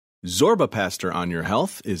Zorba Pastor on Your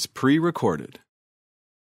Health is pre-recorded.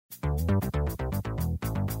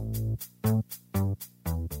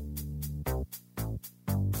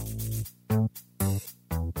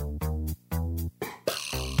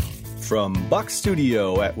 From Buck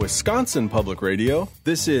Studio at Wisconsin Public Radio,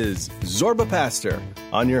 this is Zorba Pastor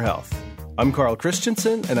on Your Health. I'm Karl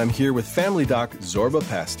Christensen, and I'm here with Family Doc Zorba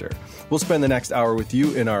Pastor. We'll spend the next hour with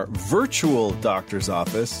you in our virtual doctor's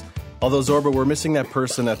office. Although, Zorba, we're missing that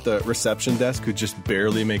person at the reception desk who just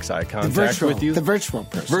barely makes eye contact with you. The virtual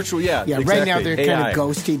person. Yeah, exactly. Right now they're kind of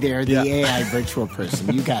ghosty there, the AI virtual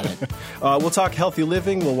person. You got it. We'll talk healthy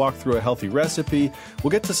living. We'll walk through a healthy recipe. We'll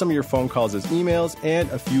get to some of your phone calls as emails and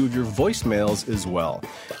a few of your voicemails as well.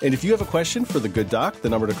 And if you have a question for the good doc, the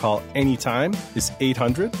number to call anytime is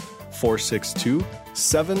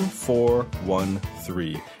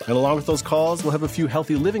 800-462-7413. And along with those calls, we'll have a few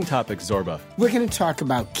healthy living topics, Zorba. We're going to talk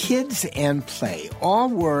about kids and play. All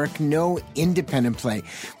work, no independent play.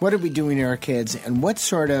 What are we doing to our kids, and what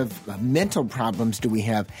sort of mental problems do we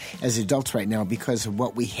have as adults right now because of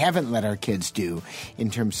what we haven't let our kids do in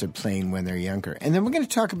terms of playing when they're younger? And then we're going to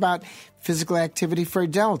talk about physical activity for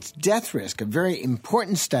adults, death risk, a very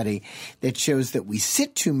important study that shows that we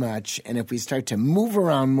sit too much, and if we start to move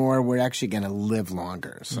around more, we're actually going to live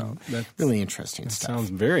longer. So really interesting stuff. Sounds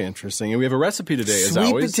very interesting. And we have a recipe today, as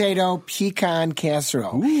always. Sweet potato pecan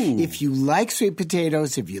casserole. Ooh. If you like sweet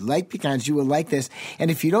potatoes, if you like pecans, you will like this. And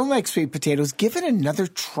if you don't like sweet potatoes, give it another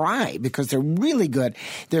try because they're really good.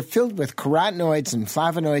 They're filled with carotenoids and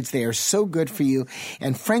flavonoids. They are so good for you.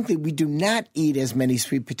 And frankly, we do not eat as many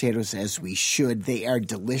sweet potatoes as we should. They are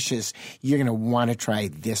delicious. You're going to want to try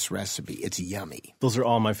this recipe. It's yummy. Those are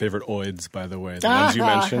all my favorite oids, by the way. The ones you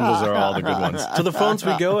mentioned, those are all the good ones. To the phones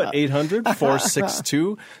we go at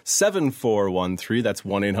 800-462-7413. That's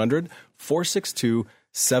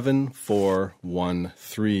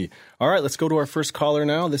 1-800-462-7413. All right, let's go to our first caller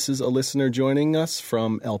now. This is a listener joining us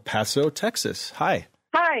from El Paso, Texas. Hi.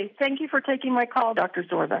 Hi. Thank you for taking my call, Dr.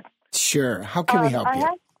 Zorba. Sure. How can we help you?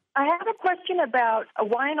 I have a question about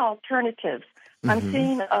wine alternatives. I'm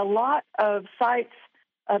seeing a lot of sites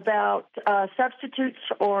about substitutes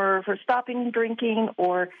or for stopping drinking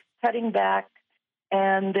or cutting back,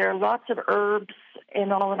 and there are lots of herbs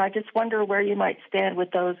and all, and I just wonder where you might stand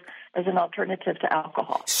with those as an alternative to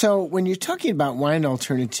alcohol. So when you're talking about wine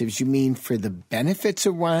alternatives, you mean for the benefits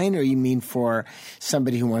of wine, or you mean for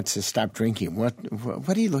somebody who wants to stop drinking? What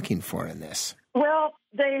are you looking for in this? Well,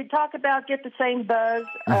 they talk about get the same buzz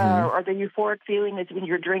or the euphoric feeling as when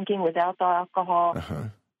you're drinking without the alcohol.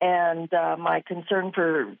 And my concern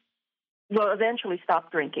eventually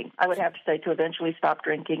stop drinking. I would have to say to eventually stop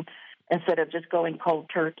drinking instead of just going cold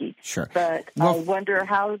turkey. Sure. But I wonder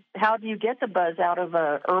how do you get the buzz out of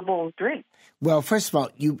a herbal drink? Well, first of all,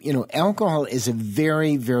 you know, alcohol is a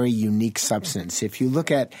very, very unique substance. If you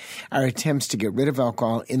look at our attempts to get rid of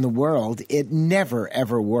alcohol in the world, it never,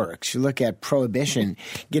 ever works. You look at prohibition,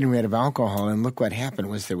 getting rid of alcohol, and look what happened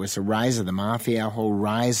was there was a rise of the mafia, a whole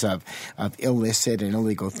rise of illicit and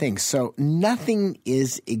illegal things. So nothing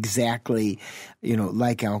is exactly,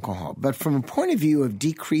 like alcohol. But from a point of view of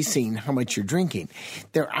decreasing how much you're drinking,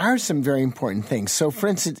 there are some very important things. So, for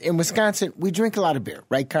instance, in Wisconsin, we drink a lot of beer,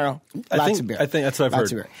 right, Karl? Lots of beer. I think that's what I've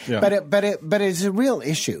heard. Yeah. But it's a real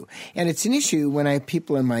issue. And it's an issue when I have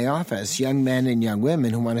people in my office, young men and young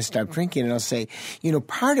women who want to stop drinking, and I'll say,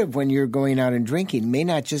 part of when you're going out and drinking may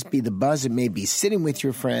not just be the buzz. It may be sitting with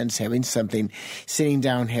your friends, having something, sitting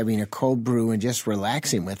down, having a cold brew, and just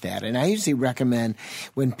relaxing with that. And I usually recommend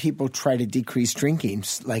when people try to decrease drinking,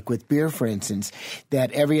 like with beer, for instance,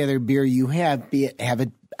 that every other beer you have, have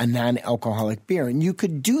a non-alcoholic beer. And you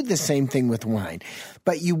could do the same thing with wine.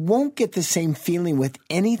 But you won't get the same feeling with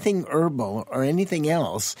anything herbal or anything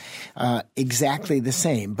else exactly the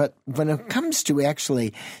same. But when it comes to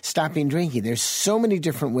actually stopping drinking, there's so many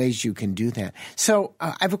different ways you can do that. So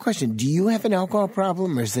I have a question. Do you have an alcohol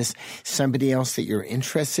problem, or is this somebody else that you're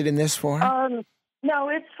interested in this for? No,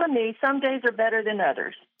 it's for me. Some days are better than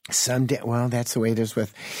others. Well, that's the way it is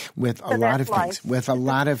with a lot of things. With a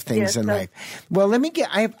lot of things in life. Well,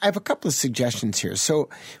 I have a couple of suggestions here. So,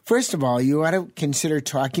 first of all, you ought to consider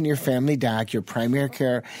talking to your family doc, your primary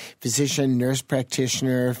care physician, nurse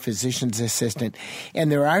practitioner, physician's assistant.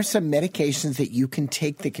 And there are some medications that you can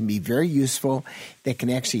take that can be very useful, that can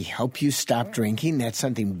actually help you stop drinking. That's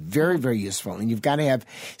something very, very useful. And you've got to have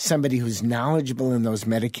somebody who's knowledgeable in those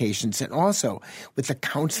medications, and also with the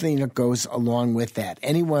counseling that goes along with that.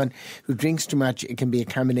 Anyone anyone who drinks too much, it can be a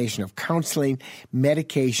combination of counseling,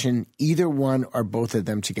 medication, either one or both of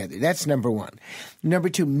them together. That's number one. Number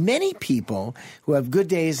two, many people who have good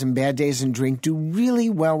days and bad days and drink do really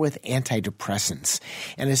well with antidepressants.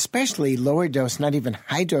 And especially lower dose, not even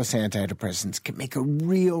high dose antidepressants can make a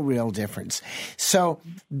real difference. So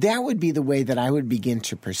that would be the way that I would begin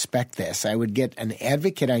to perspect this. I would get an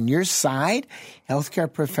advocate on your side,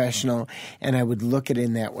 healthcare professional, and I would look at it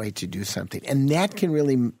in that way to do something. And that can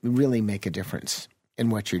really make a difference in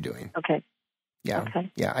what you're doing. Okay. Yeah.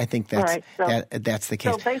 Okay. Yeah, I think that's that's the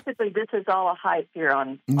case. So basically, this is all a hype here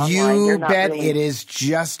online. You bet it is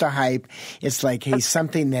just a hype. It's like, hey,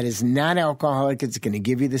 something that is not alcoholic, it's going to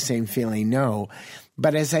give you the same feeling. No.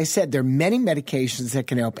 But as I said, there are many medications that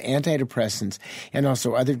can help, antidepressants, and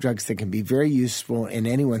also other drugs that can be very useful in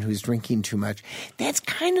anyone who's drinking too much. That's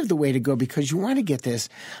kind of the way to go because you want to get this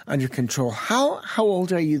under control. How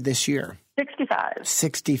old are you this year? 65.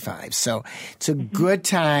 65. So it's a good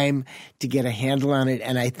time to get a handle on it.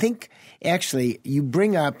 And I think actually you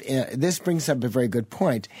bring up, this brings up a very good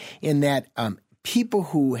point in that people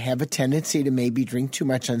who have a tendency to maybe drink too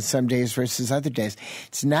much on some days versus other days,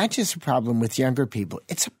 it's not just a problem with younger people.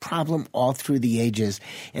 It's a problem all through the ages.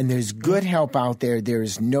 And there's good help out there. There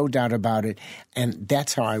is no doubt about it. And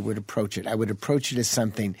that's how I would approach it. I would approach it as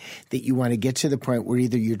something that you want to get to the point where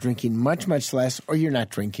either you're drinking much less or you're not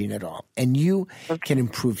drinking at all. And you can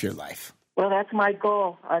improve your life. Well, that's my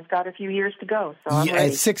goal. I've got a few years to go, so I'm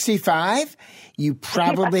ready. At 65, you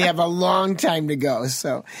probably have a long time to go.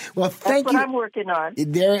 So, well, thank you. That's what I'm working on.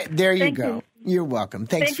 There you go. You're welcome.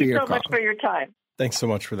 Thanks for your call. Thank you so much for your time. Thanks so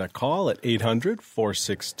much for that call at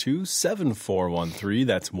 800-462-7413.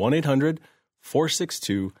 That's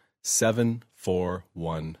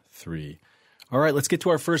 1-800-462-7413. All right, let's get to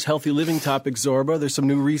our first healthy living topic, Zorba. There's some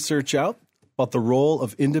new research out about the role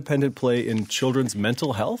of independent play in children's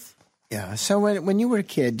mental health. Yeah. So when you were a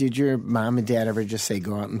kid, did your mom and dad ever just say,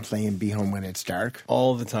 go out and play and be home when it's dark?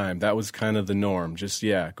 All the time. That was kind of the norm. Just,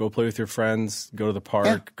 go play with your friends, go to the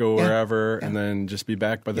park, go wherever, and then just be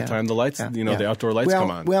back by the time the lights, the outdoor lights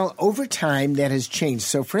come on. Well, over time, that has changed.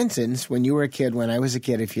 So, for instance, when you were a kid, when I was a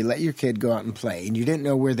kid, if you let your kid go out and play and you didn't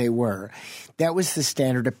know where they were, that was the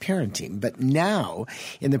standard of parenting. But now,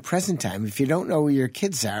 in the present time, if you don't know where your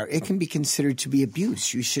kids are, it can be considered to be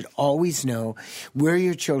abuse. You should always know where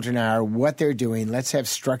your children are, what they're doing. Let's have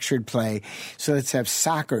structured play. So let's have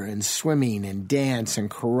soccer and swimming and dance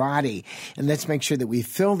and karate. And let's make sure that we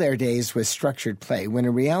fill their days with structured play, when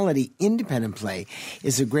in reality, independent play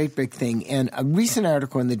is a great big thing. And a recent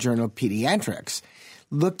article in the journal Pediatrics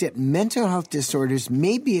looked at mental health disorders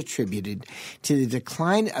may be attributed to the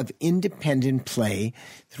decline of independent play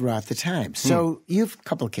throughout the time. So you have a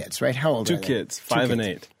couple of kids, right? How old are they? 2 kids, 5 and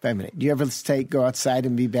 8. 5 and 8. Do you ever go outside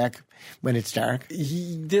and be back when it's dark?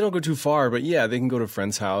 They don't go too far, but they can go to a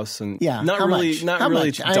friend's house and not how really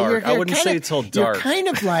much? dark. I wouldn't say it's all dark. You're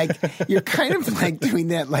kind of like doing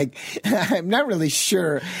that. Like, I'm not really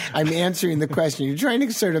sure I'm answering the question. You're trying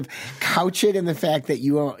to sort of couch it in the fact that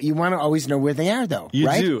you want to always know where they are, though. You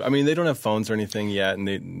right? do. I mean, they don't have phones or anything yet,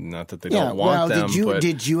 and not that they don't want them.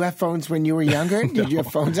 Did you have phones when you were younger? No. Did you have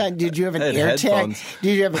phones on? Did you have an AirTag?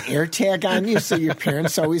 Did you have an AirTag on you so your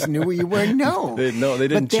parents always knew where you were? No, they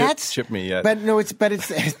didn't chip me yet. But no, it's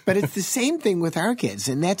the same thing with our kids,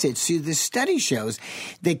 and that's it. So the study shows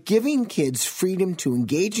that giving kids freedom to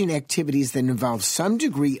engage in activities that involve some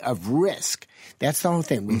degree of risk. That's the whole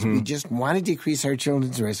thing. We just want to decrease our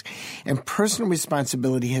children's risk. And personal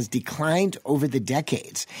responsibility has declined over the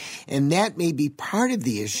decades. And that may be part of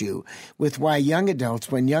the issue with why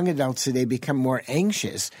when young adults today become more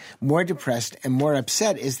anxious, more depressed, and more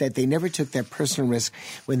upset, is that they never took that personal risk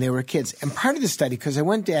when they were kids. And part of the study, because I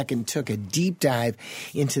went back and took a deep dive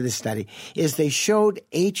into the study, is they showed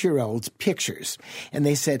 8-year-olds pictures. And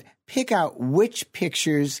they said, pick out which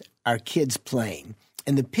pictures are kids playing.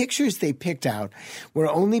 And the pictures they picked out were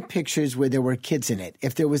only pictures where there were kids in it.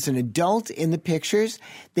 If there was an adult in the pictures,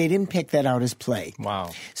 they didn't pick that out as play. Wow.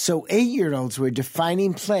 So 8-year-olds were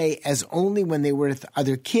defining play as only when they were with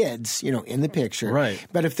other kids, in the picture. Right.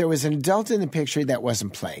 But if there was an adult in the picture, that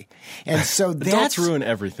wasn't play. And so adults ruin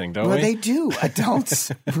everything, don't we? Well, they do.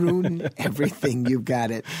 Adults ruin everything. You've got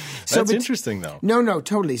it. That's interesting, though. No,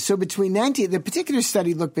 totally. So the particular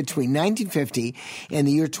study looked between 1950 and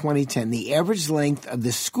the year 2010. The average length of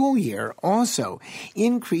the school year also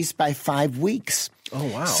increased by 5 weeks. Oh,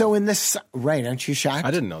 wow. So in this, right, aren't you shocked?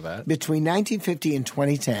 I didn't know that. Between 1950 and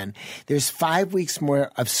 2010, there's 5 weeks more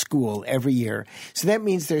of school every year. So that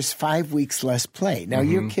means there's 5 weeks less play. Now,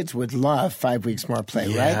 your kids would love 5 weeks more play,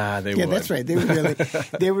 right? Yeah, they would. Yeah, that's right. They would really I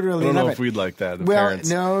don't know love if it. we'd like that, the well, parents.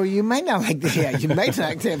 no, you might not like that. Yeah, you might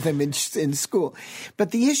not have them in school.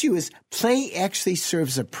 But the issue is play actually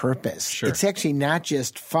serves a purpose. Sure. It's actually not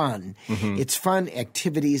just fun. It's fun,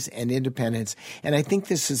 activities, and independence. And I think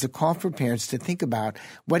this is a call for parents to think about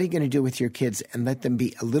what are you going to do with your kids and let them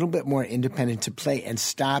be a little bit more independent to play and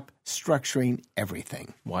stop structuring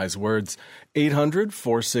everything. Wise words.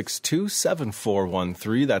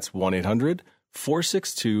 800-462-7413. That's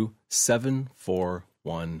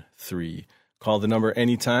 1-800-462-7413. Call the number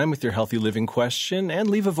anytime with your healthy living question and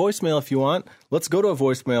leave a voicemail if you want. Let's go to a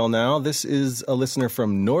voicemail now. This is a listener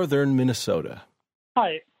from northern Minnesota.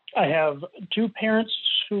 Hi. I have two parents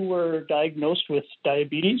who were diagnosed with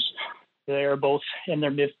diabetes. They are both in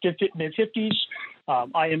their mid-50s.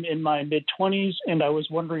 I am in my mid-20s, and I was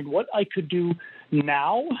wondering what I could do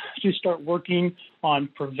now to start working on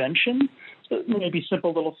prevention. So maybe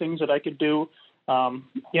simple little things that I could do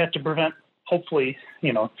to prevent, hopefully,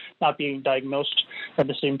 not being diagnosed at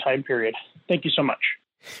the same time period. Thank you so much.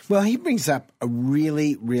 Well, he brings up a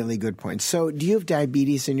really, really good point. So do you have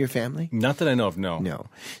diabetes in your family? Not that I know of, no. No.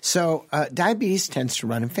 So diabetes tends to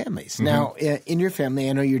run in families. Now, in your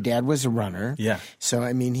family, I know your dad was a runner. Yeah. So,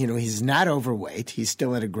 I mean, he's not overweight. He's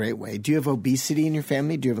still at a great weight. Do you have obesity in your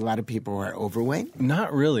family? Do you have a lot of people who are overweight?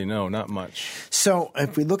 Not really, no, not much. So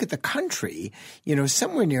if we look at the country,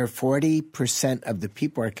 somewhere near 40% of the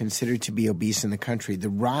people are considered to be obese in the country. The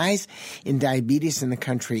rise in diabetes in the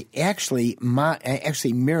country actually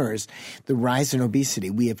mirrors the rise in obesity.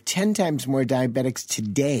 We have 10 times more diabetics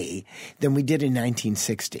today than we did in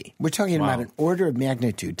 1960. We're talking about an order of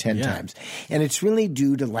magnitude 10 times. And it's really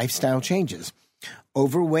due to lifestyle changes.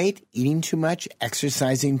 Overweight, eating too much,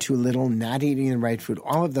 exercising too little, not eating the right food,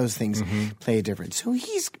 all of those things play a difference. So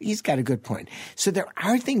he's got a good point. So there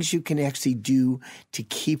are things you can actually do to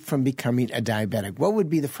keep from becoming a diabetic. What would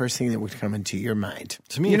be the first thing that would come into your mind?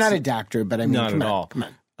 To me, you're not a doctor, but I mean, not at all. Come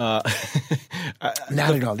on.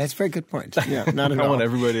 Not at all. That's a very good point. Yeah, not at all. I want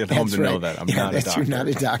everybody at home to know that I'm not a doctor. You're not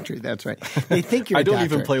a doctor. That's right. They think you're a doctor. I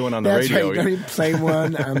don't even play one on the radio. That's right. You don't even play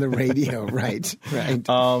one on the radio. Right.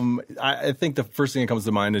 I think the first thing that comes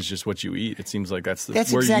to mind is just what you eat. It seems like that's where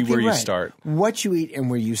exactly you start. What you eat and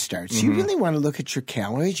where you start. So you really want to look at your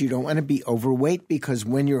calories. You don't want to be overweight because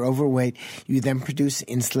when you're overweight, you then produce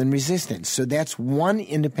insulin resistance. So that's one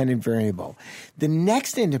independent variable. The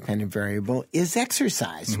next independent variable is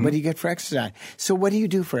exercise. What do you get for exercise? So what do you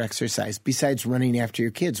do for exercise besides running after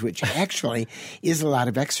your kids, which actually is a lot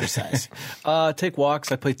of exercise? Take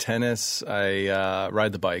walks. I play tennis. I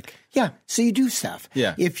ride the bike. Yeah, so you do stuff.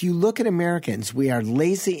 Yeah. If you look at Americans, we are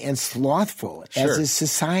lazy and slothful as a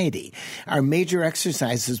society. Our major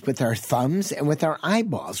exercise is with our thumbs and with our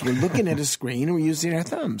eyeballs. We're looking at a screen and we're using our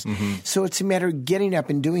thumbs. So it's a matter of getting up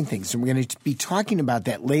and doing things. And we're going to be talking about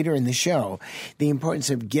that later in the show, the importance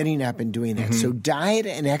of getting up and doing that. So diet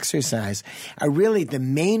and exercise are really the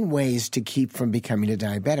main ways to keep from becoming a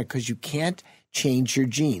diabetic because you can't change your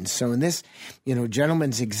genes. So in this,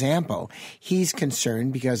 gentleman's example, he's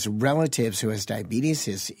concerned because relatives who has diabetes,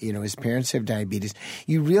 his parents have diabetes.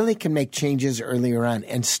 You really can make changes earlier on.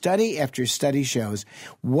 And study after study shows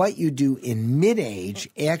what you do in mid-age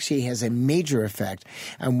actually has a major effect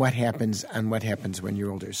on what happens when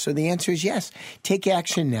you're older. So the answer is yes. Take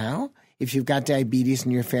action now. If you've got diabetes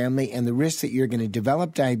in your family, and the risk that you're going to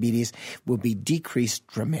develop diabetes will be decreased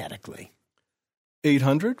dramatically.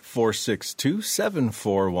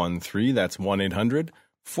 800-462-7413. That's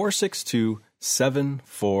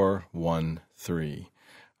 1-800-462-7413.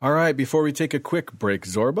 All right, before we take a quick break,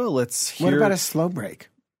 Zorba, let's hear... What about a slow break?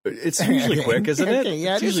 It's usually quick, isn't it?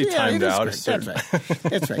 Yeah, it's usually timed out. That's right.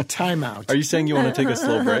 That's right. Time out. Are you saying you want to take a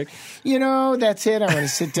slow break? That's it. I want to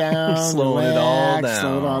sit down, Slowing relax,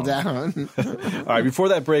 slow it all down. All right, before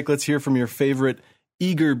that break, let's hear from your favorite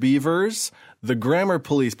eager beavers, the Grammar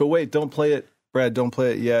Police. But wait, don't play it. Brad, don't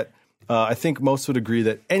play it yet. I think most would agree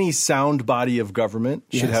that any sound body of government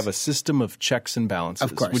should have a system of checks and balances.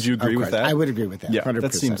 Of course. Would you agree with that? I would agree with that. Yeah, 100%.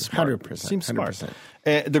 that seems smart. 100%. Seems smart.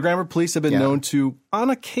 100%. The Grammar Police have been known to, on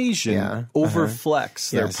occasion, overflex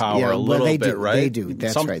their power a little bit, right? They do.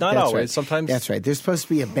 That's right. Not That's always. Right. Sometimes. That's right. There's supposed to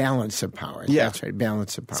be a balance of power. Yeah. That's right.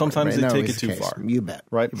 Balance of power. Sometimes right? they take it too far. You bet.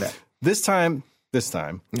 Right? You bet. This time,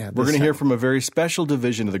 we're going to hear from a very special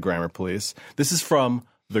division of the Grammar Police. This is from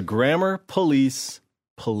the Grammar Police.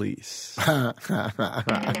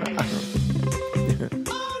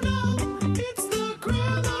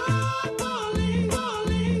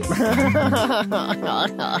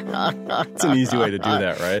 It's an easy way to do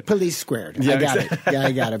that, right? Police squared. Yeah, I got it. Yeah,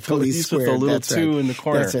 I got it. Police squared. With a little That's 2 right. in the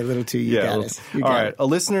corner. That's a little 2. You got it. You All got right. it. A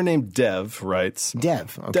listener named Dev writes.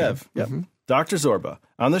 Dev. Okay. Dev. Yep. Mm-hmm. Dr. Zorba,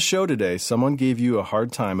 on the show today, someone gave you a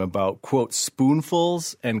hard time about, quote,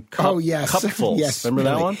 spoonfuls and cupfuls. Yes, Remember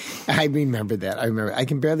really. that one? I remember that. I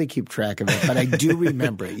can barely keep track of it, but I do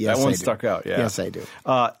remember it. Yes, that one I do. stuck out, yeah. Yes, I do.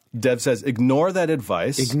 Dev says, ignore that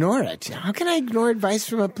advice. Ignore it. How can I ignore advice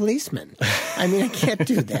from a policeman? I mean, I can't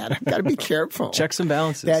do that. I've got to be careful. Checks and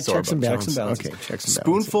balances. That Zorba. checks and balances. Okay, checks and balances.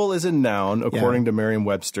 Spoonful is a noun, according to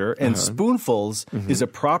Merriam-Webster, and spoonfuls is a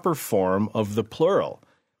proper form of the plural.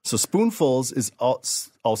 So spoonfuls is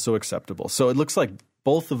also acceptable. So it looks like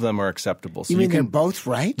both of them are acceptable. So you mean they're both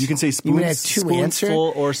right? You can say you mean I have two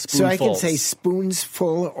spoonful or spoonfuls. So I can say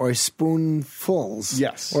spoonsful or spoonfuls.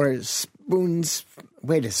 Yes. Or spoons.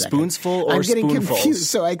 Wait a second. Spoonsful or I'm getting spoonfuls? confused.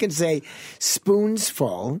 So I can say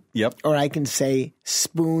spoonsful. Yep. Or I can say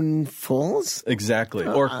spoonfuls. Exactly.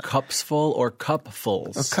 Or cupsful or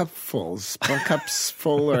cupfuls. Or cupfuls. Or cups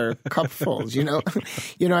full or cupfuls. You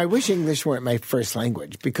know, I wish English weren't my first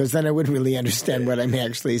language because then I wouldn't really understand what I'm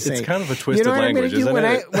actually saying. It's kind of a twisted language, language, isn't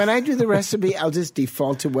it? When I do the recipe, I'll just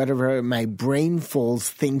default to whatever my brainfuls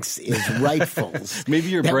thinks is rightfuls. Maybe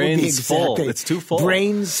your That would be brain's full. It's too full.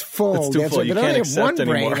 Brain's full. It's too That's full. right. You But I can't only have accept one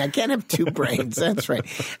brain. anymore. I can't have two brains. That's right.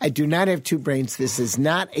 I do not have two brains. This is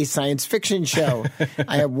not a science fiction show.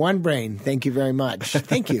 I have one brain. Thank you very much.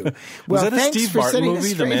 Thank you. Was Well, that a thanks Steve for Martin setting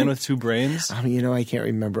movie, us The Man straight. with Two Brains? I can't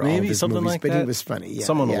remember all of Maybe his something movies, like but that. he was funny. Yeah,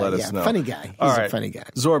 Someone will yeah, let yeah. us know. Funny guy. He's All a right. funny guy.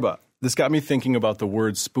 Zorba, this got me thinking about the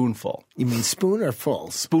word spoonful. You mean spoon or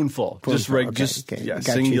full? Spoonful.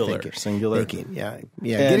 Singular. Singular. Thinking. Yeah.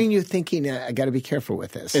 Getting you thinking. I got to be careful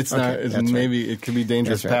with this. It's not. Maybe it could be a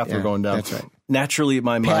dangerous That's right, path we're going down. That's right. Naturally,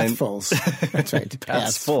 my mind. Pathfuls. That's right.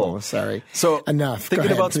 Paths full. Sorry. So enough.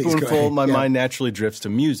 Thinking about Please, spoonful, my mind naturally drifts to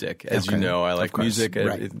music. As you Okay. know, I like Of course. music.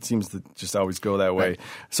 Right. It seems to just always go that way. Right.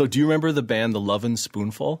 So, do you remember the band The Lovin'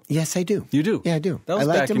 Spoonful? Yes, I do. You do? Yeah, I do. That was I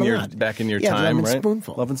liked back him in a your lot. back in your Yeah, time, Lovin' right?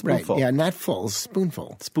 Spoonful. Lovin' Spoonful. Right. Yeah, not fulls.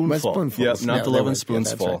 Spoonful. Spoonful. Was spoonfuls. Yep, not the there Lovin' was. Yeah,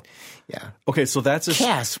 that's Spoonsful. right. Yeah. Okay, so that's a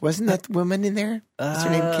Cass, wasn't that the woman in there? What's her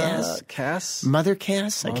name? Cass? Cass? Mother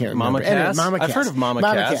Cass? I can't remember. Mama Anyway, Cass? Mama Cass. I've heard of Mama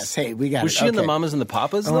Cass. Hey, we got Was it. she in the Okay. Mamas and the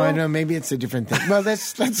Papas, Oh, though? I know. Maybe it's a different thing. Well,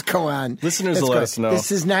 let's go on. Listeners Let's will go. let us know.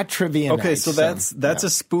 This is not trivia Okay, night, so that's a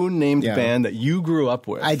spoon-named Yeah. band that you grew up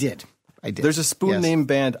with. I did. There's a spoon-named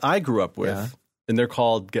band I grew up with, Yeah. and they're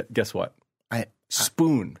called, guess what?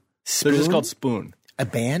 Spoon. Spoon? They're just called Spoon. A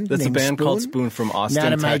band? That's a named band called Spoon? Spoon from Austin,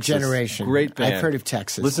 Not in my Texas. generation. Great band. I've heard of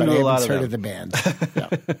Texas. Listen but to I a lot of haven't them. heard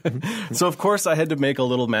of the band. So of course I had to make a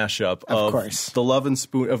little mashup of course. the Love and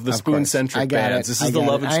Spoon of the Spoon-centric I got bands. it. This is the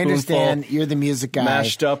Love and I Spoonful. understand. You're the music guy.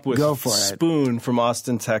 Mashed up with Go for it. Spoon from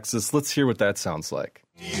Austin, Texas. Let's hear what that sounds like.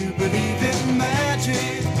 Do you believe in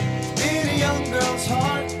magic in a young girl's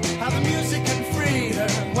heart? How the music can free her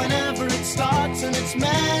whenever it starts, and it's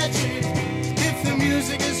magic. If the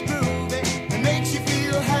music is groovy, it makes you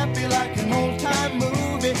feel happy like an old-time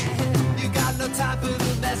movie. You got no time for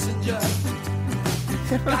the messenger.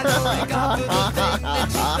 Got no regard for the thing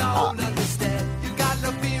that you don't understand. You got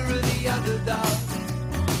no fear of the underdog.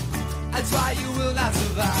 That's why you will not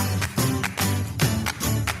survive.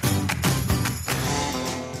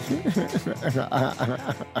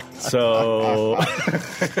 So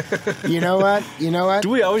You know what? do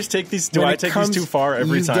we always take these? Do When I it take comes- these too far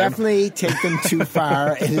every time? You definitely take them too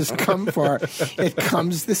far. It has come for. It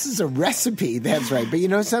comes. This is a recipe. That's right. But you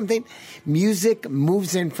know something? Music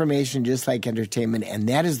moves information just like entertainment, and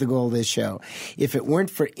that is the goal of this show. If it weren't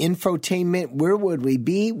for infotainment, where would we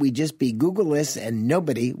be? We'd just be Google-less, and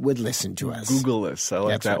nobody would listen to us. Google-less. I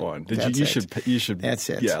like That's that right. one. That's you it. should. That's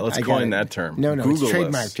it. Yeah, let's I got coin it. that term. No, it's Google-less.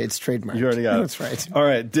 trademarked. It's trademarked. You already got it. That's right. All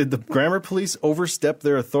right. Did the grammar police overstep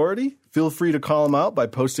their authority? Feel free to call them out by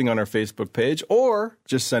posting on our Facebook page or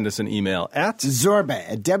just send us an email at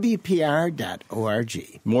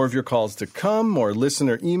Zorba@WPR.org. More of your calls to come, more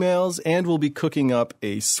listener emails, and we'll be cooking up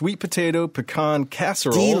a sweet potato pecan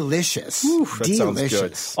casserole. Delicious. That sounds good.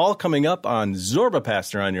 Delicious. All coming up on Zorba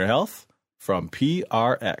Pastor on Your Health from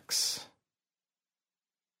PRX.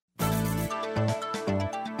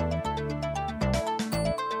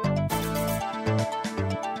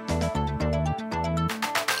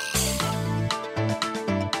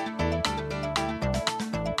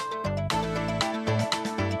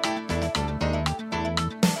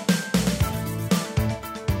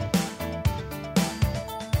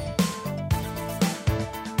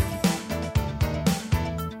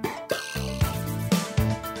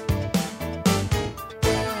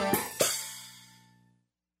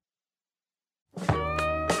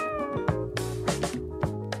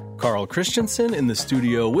 Karl Christensen in the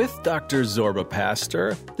studio with Dr. Zorba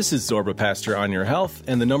Pastor. This is Zorba Pastor on Your Health,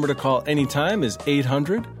 and the number to call anytime is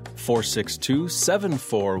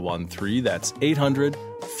 800-462-7413. That's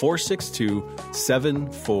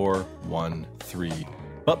 800-462-7413.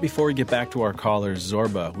 But before we get back to our caller,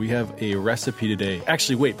 Zorba, we have a recipe today.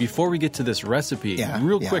 Actually, wait, before we get to this recipe,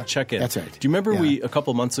 quick check-in. That's right. Do you remember a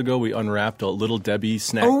couple months ago, we unwrapped a Little Debbie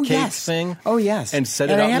snack cake thing? Oh, yes. And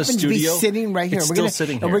set it out in the studio? And I happen to be sitting right here. It's still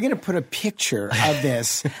sitting here. And we're going to put a picture of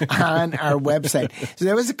this on our website. So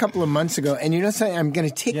that was a couple of months ago. And you know something? I'm going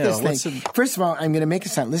to take this thing. First of all, I'm going to make a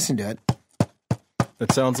sound. Listen to it.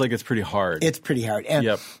 It sounds like it's pretty hard. It's pretty hard.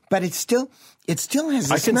 And, But it still has a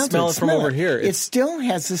smell. I can smell it from over here. It still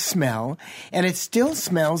has a smell, and it still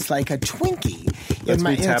smells like a Twinkie. That's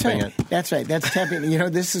me tapping it. That's right. That's tapping. You know,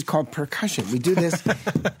 this is called percussion. We do this.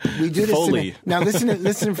 Foley. Now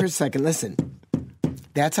listen for a second. Listen.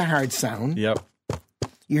 That's a hard sound. Yep.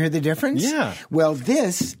 You hear the difference? Yeah. Well,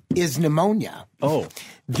 this is pneumonia. Oh.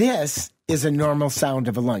 This is a normal sound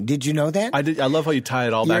of a lung. Did you know that? I did. I love how you tie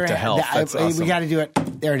it all back to health. That's awesome. We got to do it.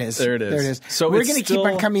 There it is. There it is. So we're going to keep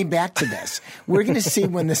on coming back to this. We're going to see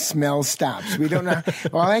when the smell stops. We don't know.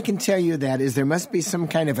 All I can tell you that is there must be some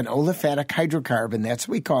kind of an olfactic hydrocarbon. That's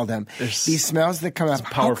what we call them. These smells that come up.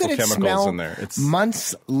 Powerful How could it chemicals smell in there. It's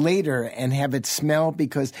months later and have it smell?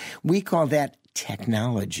 Because we call that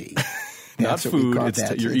technology. Not food.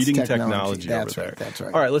 You're eating technology That's over right. there. That's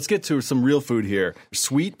right. All right, let's get to some real food here.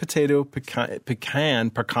 Sweet potato pecan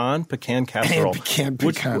casserole. Pecan.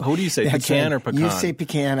 Who do you say, pecan or pecan? You say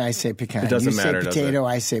pecan, I say pecan. It doesn't matter, You say potato,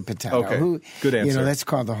 I say potato. Okay, good answer. You know, let's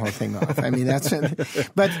call the whole thing off. I mean, that's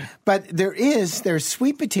but there's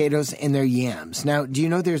sweet potatoes and there are yams. Now, do you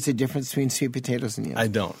know there's a difference between sweet potatoes and yams? I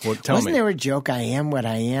don't. Well, tell me. Wasn't there a joke? I am what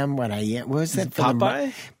I am, what I am. What was that?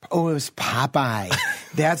 Popeye? It was Popeye.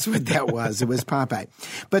 That's what that was. It was Popeye.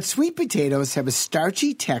 But sweet potatoes have a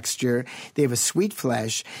starchy texture. They have a sweet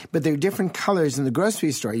flesh, but they're different colors in the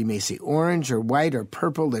grocery store. You may see orange or white or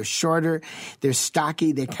purple. They're shorter. They're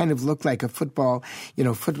stocky. They kind of look like a football,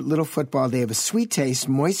 little football. They have a sweet taste,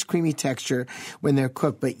 moist, creamy texture when they're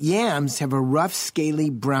cooked. But yams have a rough, scaly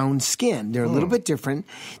brown skin. They're a little bit different.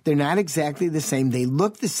 They're not exactly the same. They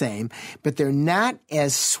look the same, but they're not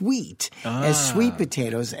as sweet as sweet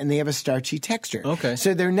potatoes, and they have a starchy texture. Okay.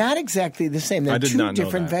 So they're not exactly the same. They're two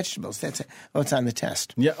different that. vegetables. That's it. Oh, it's on the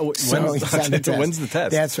test. Yeah. When's the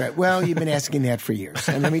test? That's right. Well, you've been asking that for years.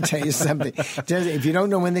 And let me tell you something. If you don't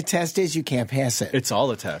know when the test is, you can't pass it. It's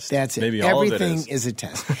all a test. That's it. Maybe Everything all of it is a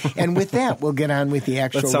test. And with that, we'll get on with the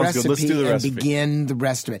actual recipe, Let's do the recipe and begin the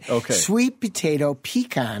rest of it. Okay. Sweet potato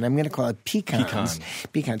pecan. I'm going to call it pecans.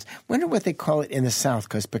 Pecans. Wonder what they call it in the South,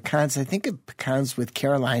 because pecans, I think of pecans with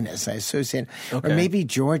Carolinas. I associate, or maybe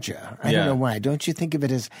Georgia. I don't know why. Don't you think of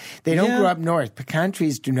it as, they don't grow up north. Pecan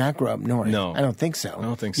trees do not grow up north. No. I don't think so. I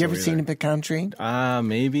don't think so. You ever either. seen a pecan tree?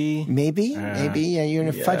 Maybe. Maybe? Yeah,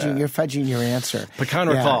 you're fudging your answer. Pecan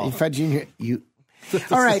or Paul? You're fudging you.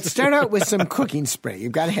 All right, start out with some cooking spray.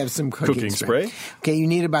 You've got to have some cooking spray. Okay, you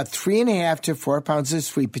need about 3.5 to 4 pounds of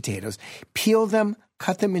sweet potatoes. Peel them,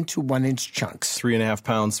 cut them into 1-inch chunks. 3.5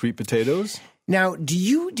 pounds sweet potatoes. Now, did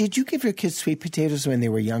you give your kids sweet potatoes when they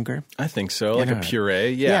were younger? I think so, like a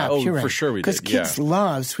puree. Yeah, puree. For sure we did. Because kids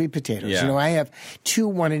love sweet potatoes. Yeah. You know, I have 2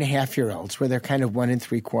 1.5-year-olds where they're kind of 1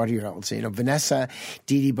 3/4-year-olds. You know, Vanessa,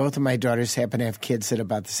 Dee Dee, both of my daughters happen to have kids at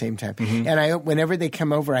about the same time. Mm-hmm. And whenever they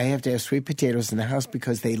come over, I have to have sweet potatoes in the house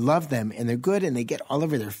because they love them and they're good and they get all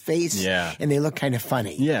over their face. Yeah. And they look kind of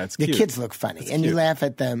funny. Yeah, it's cute. The kids look funny. And you laugh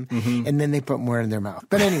at them and then they put more in their mouth.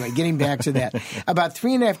 But anyway, getting back to that, about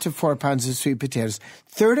 3.5 to 4 pounds of sweet potatoes.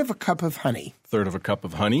 1/3 of a cup of honey. 1/3 of a cup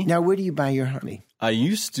of honey. Now, where do you buy your honey? My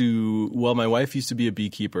wife used to be a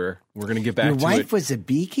beekeeper. We're going to get back to it. Your wife was a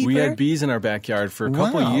beekeeper? We had bees in our backyard for a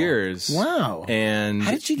couple of years. Wow. And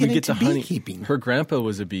how did you get into beekeeping? Her grandpa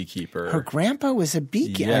was a beekeeper. Her grandpa was a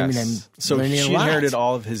beekeeper? Yes. I mean, so she inherited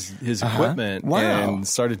all of his equipment and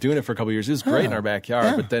started doing it for a couple of years. It was great in our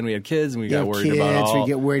backyard, but then we had kids and we got worried about We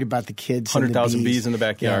get worried about the kids 100,000 bees in the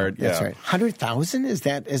backyard. Yeah, that's right. 100,000? Is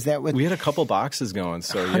that what? We had a couple boxes going.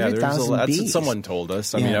 So that's what someone told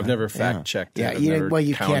us. I mean, I've never fact-checked it.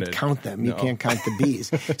 You can't count them. You can't count the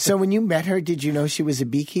bees. So when you met her, did you know she was a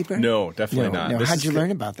beekeeper? No, definitely not. No. How'd you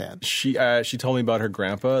learn about that? She told me about her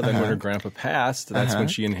grandpa. Then when her grandpa passed, that's when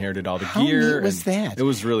she inherited all the How gear. Neat was that? It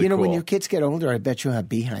was really cool. When your kids get older, I bet you'll have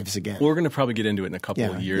beehives again. Well, we're going to probably get into it in a couple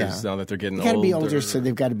of years now that they're getting older. They've got to be older, so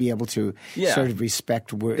they've got to be able to sort of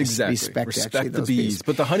respect the bees.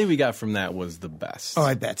 But the honey we got from that was the best. Oh,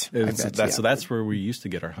 I bet. So that's where we used to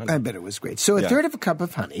get our honey. I bet it was great. So 1/3 of a cup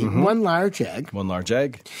of honey, 1 large egg. 1 large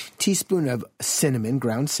egg. Teaspoon of cinnamon,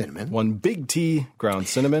 ground cinnamon. 1 big tea ground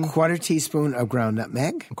cinnamon. 1/4 teaspoon of ground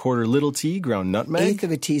nutmeg. 1/4 little tea ground nutmeg. 1/8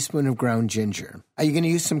 of a teaspoon of ground ginger. Are you going to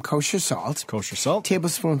use some kosher salt? Kosher salt.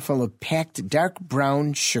 Tablespoonful of packed dark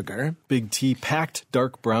brown sugar. Big tea packed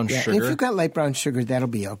dark brown sugar. And if you've got light brown sugar, that'll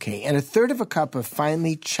be okay. And 1/3 of a cup of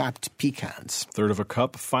finely chopped pecans. 1/3 of a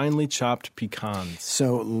cup finely chopped pecans.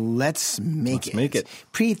 So let's make it.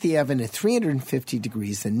 Preheat the oven at 350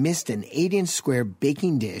 degrees, then mist an 8-inch square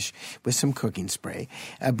baking dish with some cooking spray.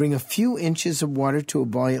 Bring a few inches of water to a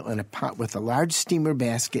boil in a pot with a large steamer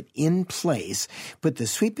basket in place. Put the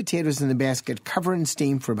sweet potatoes in the basket, cover and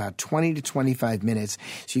steam for about 20 to 25 minutes.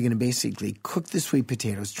 So you're going to basically cook the sweet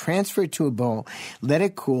potatoes, transfer it to a bowl, let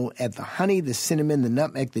it cool, add the honey, the cinnamon, the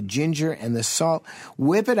nutmeg, the ginger, and the salt.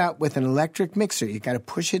 Whip it up with an electric mixer. You got to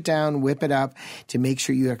push it down, whip it up to make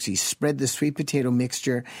sure you actually spread the sweet potato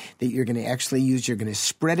mixture that you're going to actually use. You're going to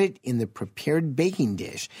spread it in the prepared baking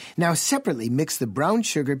dish. Now, separately, mix the brown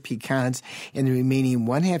sugar, pecans, and the remaining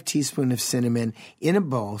 1/2 teaspoon of cinnamon in a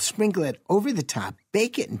bowl. Sprinkle it over the top.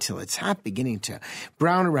 Bake it until it's hot, beginning to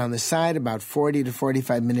brown around the side, about 40 to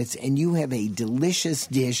 45 minutes, and you have a delicious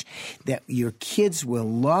dish that your kids will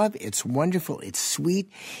love. It's wonderful. It's sweet.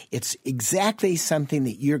 It's exactly something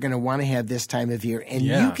that you're going to want to have this time of year. And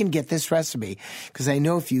you can get this recipe, because I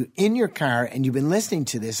know if you're in your car and you've been listening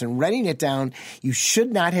to this and writing it down, you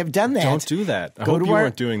should not have done that. Don't do that. I hope you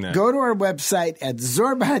weren't doing that. Go to our website at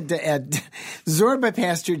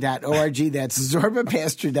zorbapastor.org. That's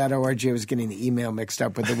zorbapastor.org. I was getting the email mixed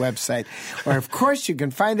up with the website. Or, of course, you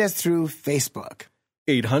can find us through Facebook.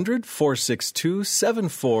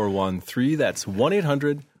 800-462-7413. That's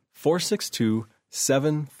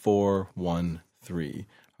 1-800-462-7413.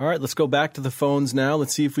 All right, let's go back to the phones now.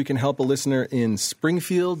 Let's see if we can help a listener in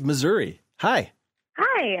Springfield, Missouri. Hi.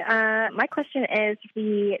 Hi. My question is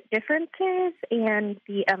the differences in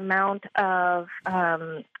the amount of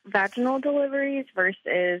vaginal deliveries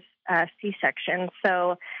versus C-section.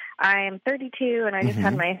 So I am 32, and I just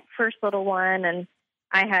had my first little one, and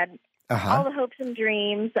I had all the hopes and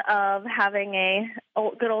dreams of having a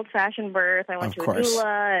good old-fashioned birth. I went to a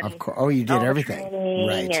doula, and you did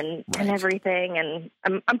everything, and everything, and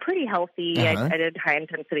I'm pretty healthy. I did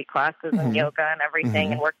high-intensity classes and yoga and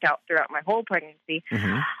everything, and worked out throughout my whole pregnancy.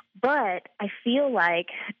 But I feel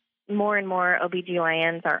like more and more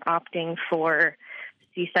OBGYNs are opting for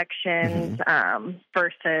C-sections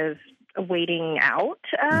versus waiting out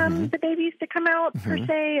the babies to come out, per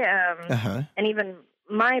se. And even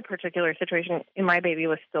my particular situation, my baby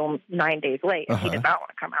was still 9 days late, and he did not want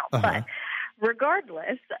to come out. But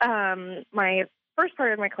regardless, my first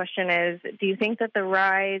part of my question is, do you think that the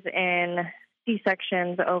rise in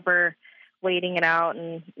C-sections over waiting it out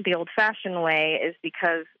in the old-fashioned way is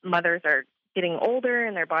because mothers are getting older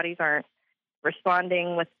and their bodies aren't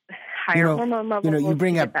responding with higher hormone levels? You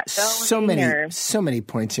bring up so many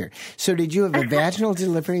points here. So did you have a vaginal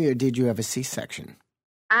delivery, or did you have a C-section?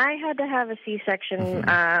 I had to have a C-section.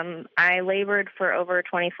 I labored for over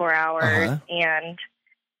 24 hours, and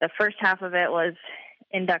the first half of it was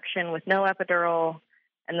induction with no epidural,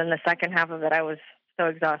 and then the second half of it I was so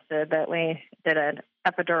exhausted that we did an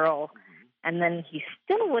epidural, and then he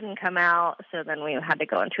still wouldn't come out, so then we had to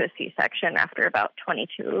go into a C-section after about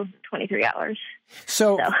 22, 23 hours.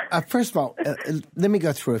 So first of all, let me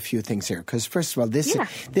go through a few things here, because first of all, this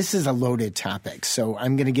is a loaded topic. So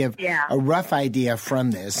I'm going to give a rough idea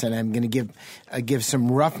from this, and I'm going to give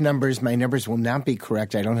some rough numbers. My numbers will not be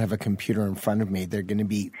correct. I don't have a computer in front of me. They're going to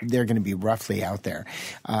be roughly out there,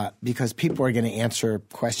 because people are going to answer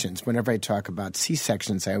questions. Whenever I talk about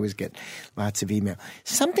C-sections, I always get lots of email.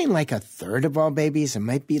 Something like 1/3 of all babies, it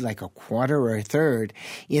might be like 1/4 or 1/3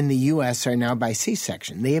 in the U.S. are now by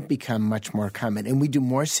C-section. They have become much more common. And we do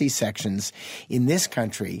more C-sections in this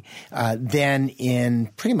country than in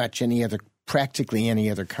pretty much practically any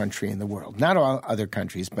other country in the world. Not all other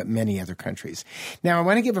countries, but many other countries. Now, I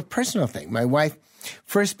want to give a personal thing. My wife,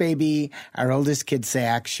 first baby, our oldest kid,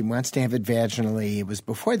 Zach, she wants to have it vaginally. It was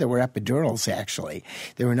before there were epidurals, actually.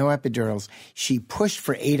 There were no epidurals. She pushed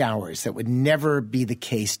for 8 hours. That would never be the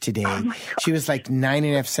case today. She was like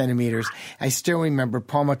 9.5 centimeters. I still remember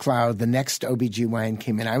Paul McLeod, the next OBGYN,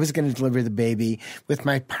 came in. I was going to deliver the baby with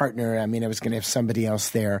my partner. I was going to have somebody else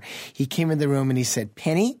there. He came in the room and he said,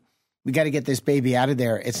 "Penny, we got to get this baby out of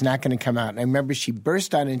there. It's not going to come out." And I remember she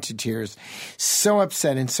burst out into tears, so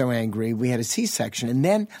upset and so angry. We had a C-section. And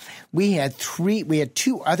then we had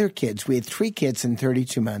 2 other kids. We had 3 kids in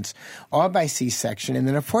 32 months, all by C-section, and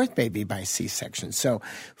then a 4th baby by C-section. So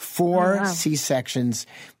 4 C-sections,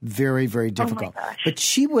 very, very difficult. But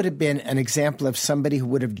she would have been an example of somebody who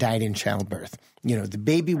would have died in childbirth. The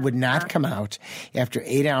baby would not come out after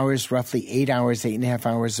 8 hours, roughly 8 hours, 8.5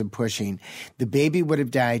 hours of pushing. The baby would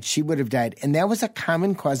have died. She would have died. And that was a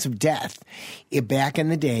common cause of death. Back in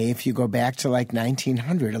the day, if you go back to like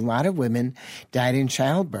 1900, a lot of women died in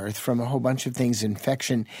childbirth from a whole bunch of things,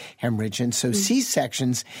 infection, hemorrhage. And so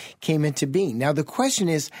C-sections came into being. Now, the question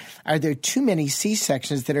is, are there too many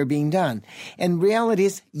C-sections that are being done? And reality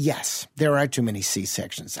is, yes, there are too many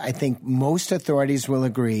C-sections. I think most authorities will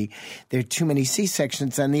agree there are too many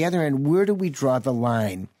C-sections. On the other end, where do we draw the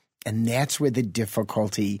line? And that's where the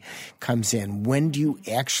difficulty comes in. When do you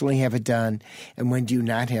actually have it done, and when do you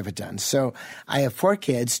not have it done? So I have 4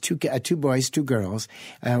 kids, two boys, 2 girls.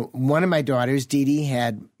 One of my daughters, Dee Dee,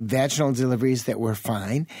 had vaginal deliveries that were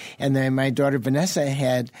fine, and then my daughter Vanessa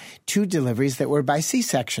had 2 deliveries that were by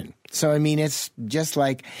C-section. So, I mean, it's just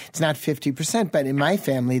like, it's not 50%, but in my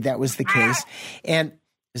family, that was the case. And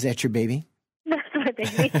is that your baby? That's my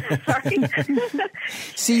baby. Sorry.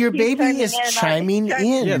 See, your baby is chiming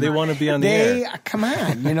in. Yeah, they want to be on the air. Come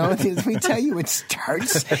on, let me tell you, it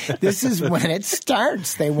starts. This is when it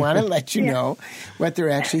starts. They want to let you know what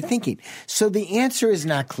they're actually thinking. So the answer is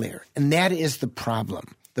not clear, and that is the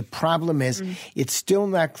problem. The problem is it's still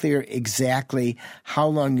not clear exactly how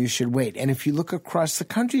long you should wait. And if you look across the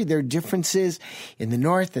country, there are differences in the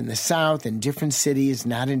north and the south, in different cities,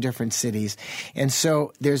 not in different cities. And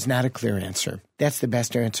so there's not a clear answer. That's the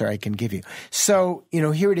best answer I can give you. So,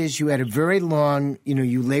 here it is. You had a very long,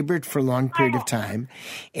 you labored for a long period of time.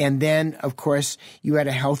 And then, of course, you had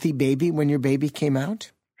a healthy baby when your baby came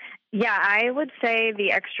out? Yeah, I would say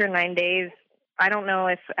the extra 9 days. I don't know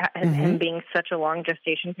if him being such a long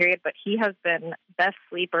gestation period, but he has been best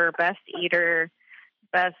sleeper, best eater,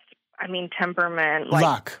 temperament.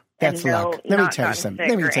 Luck. That's luck. Let me tell you something.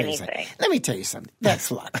 Let me tell you something. That's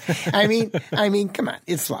luck. I mean, come on.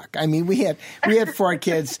 It's luck. I mean, we had 4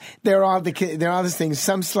 kids. They're all the things.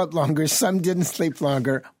 Some slept longer. Some didn't sleep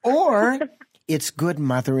longer. Or it's good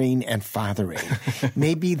mothering and fathering.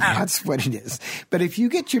 Maybe that's what it is. But if you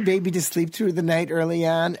get your baby to sleep through the night early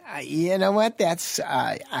on, you know what? That's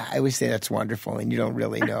I always say that's wonderful, and you don't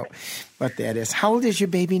really know what that is. How old is your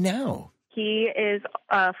baby now? He is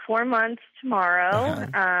 4 months tomorrow,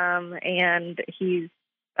 and he's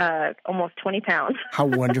almost 20 pounds. How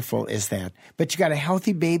wonderful is that? But you got a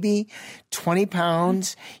healthy baby, 20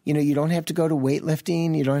 pounds. You don't have to go to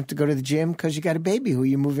weightlifting. You don't have to go to the gym because you got a baby who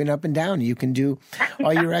you're moving up and down. You can do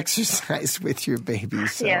all your exercise with your baby.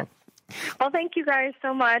 So. Yeah. Well, thank you guys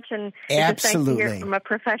so much. And absolutely. It's just nice to hear from a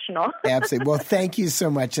professional. Absolutely. Well, thank you so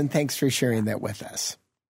much, and thanks for sharing that with us.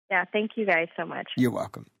 Yeah, thank you guys so much. You're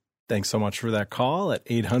welcome. Thanks so much for that call at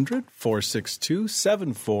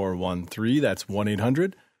 800-462-7413. That's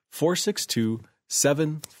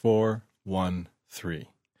 1-800-462-7413.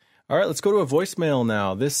 All right, let's go to a voicemail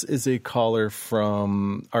now. This is a caller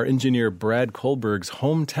from our engineer Brad Kohlberg's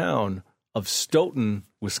hometown of Stoughton,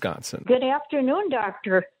 Wisconsin. Good afternoon,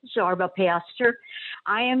 Dr. Zorba Pastor.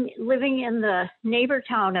 I am living in the neighbor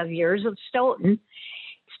town of yours of Stoughton,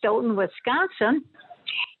 Wisconsin.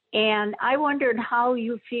 And I wondered how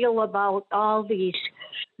you feel about all these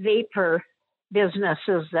vapor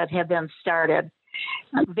businesses that have been started.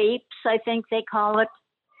 Vapes, I think they call it.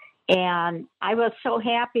 And I was so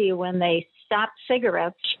happy when they stopped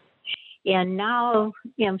cigarettes. And now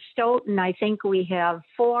in Stoughton, I think we have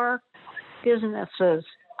 4 businesses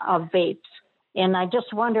of vapes. And I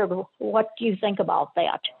just wondered, what do you think about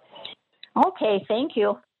that? Okay, thank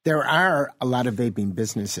you. There are a lot of vaping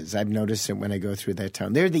businesses. I've noticed it when I go through that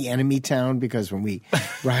town. They're the enemy town because when we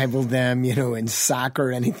rivaled them, in soccer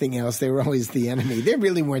or anything else, they were always the enemy. They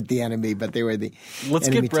really weren't the enemy, but they were the Let's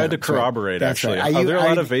enemy get Brad town. to corroborate, actually. Right. Are there a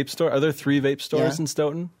lot of vape stores? Are there 3 vape stores in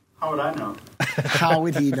Stoughton? How would I know? How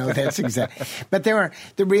would he know? That's exactly. But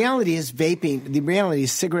the reality is vaping, the reality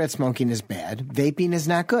is cigarette smoking is bad. Vaping is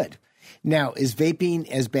not good. Now, is vaping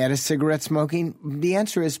as bad as cigarette smoking? The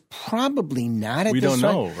answer is probably not at this point. We don't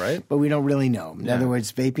know, right? But we don't really know. In other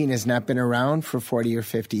words, vaping has not been around for 40 or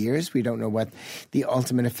 50 years. We don't know what the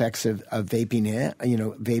ultimate effects of vaping is.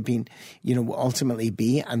 Vaping, will ultimately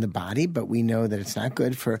be on the body, but we know that it's not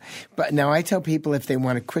good for. But now I tell people if they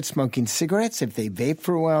want to quit smoking cigarettes, if they vape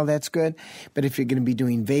for a while, that's good. But if you're going to be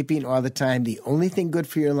doing vaping all the time, the only thing good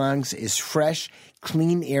for your lungs is fresh,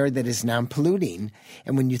 clean air that is non-polluting.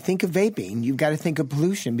 And when you think of vaping, you've got to think of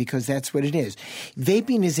pollution because that's what it is.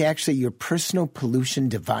 Vaping is actually your personal pollution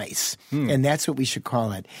device. And that's what we should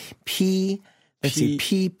call it. Let's see,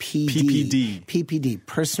 PPD. PPD,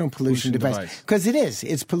 personal pollution device. Because it is.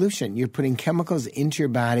 It's pollution. You're putting chemicals into your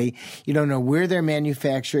body. You don't know where they're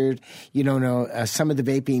manufactured. You don't know. Some of the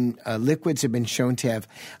vaping liquids have been shown to have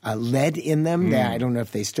lead in them. I don't know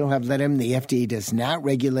if they still have lead in them. The FDA does not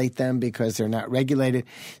regulate them because they're not regulated.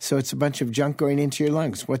 So it's a bunch of junk going into your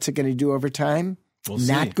lungs. What's it going to do over time? We'll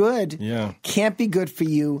see. Not good. Yeah. Can't be good for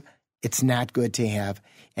you. It's not good to have.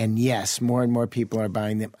 And yes, more and more people are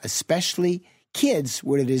buying them, especially kids,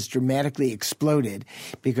 where it has dramatically exploded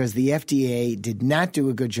because the FDA did not do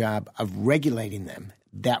a good job of regulating them.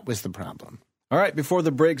 That was the problem. All right, before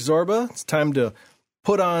the break, Zorba, it's time to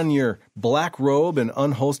put on your black robe and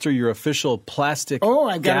unholster your official plastic gavel.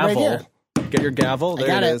 I got it right here. Get your gavel.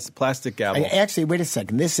 There it is. Plastic gavel. Actually, wait a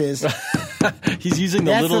second. This is... He's using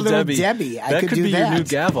the little Debbie. That could be your new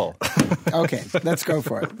gavel. Okay, let's go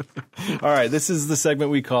for it. All right, this is the segment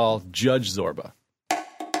we call Judge Zorba.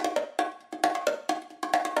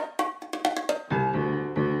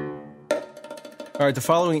 All right, the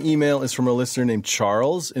following email is from a listener named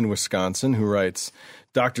Charles in Wisconsin who writes,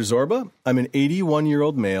 Dr. Zorba, I'm an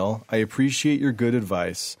 81-year-old male. I appreciate your good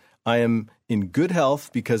advice. I am in good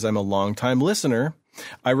health because I'm a longtime listener.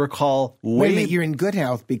 I recall Wait a minute, you're in good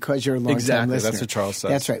health because you're a long-time listener. Exactly, that's what Charles says.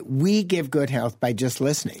 That's right. We give good health by just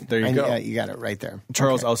listening. There you go. You got it right there.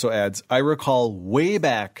 Charles also adds, I recall way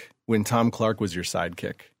back when Tom Clark was your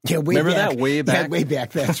sidekick. Yeah, Remember that? Way back? Yeah, way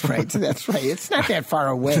back. That's right. That's right. It's not that far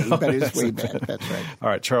away, but it's way back. That's right. All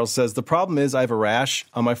right. Charles says, the problem is I have a rash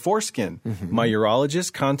on my foreskin. Mm-hmm. My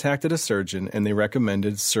urologist contacted a surgeon and they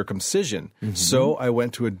recommended circumcision. Mm-hmm. So I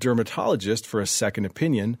went to a dermatologist for a second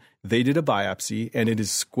opinion. They did a biopsy and it is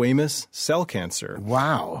squamous cell cancer.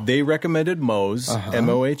 Wow. They recommended Mohs,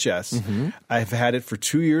 M-O-H-S. Mm-hmm. I've had it for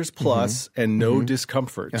 2 years plus and no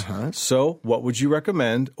discomfort. So what would you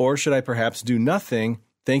recommend? Or should I perhaps do nothing?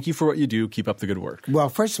 Thank you for what you do. Keep up the good work. Well,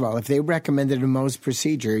 first of all, if they recommended a Mohs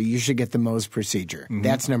procedure, you should get the Mohs procedure. Mm-hmm.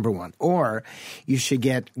 That's number one. Or you should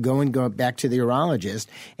go back to the urologist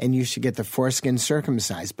and you should get the foreskin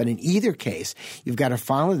circumcised. But in either case, you've got to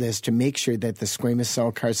follow this to make sure that the squamous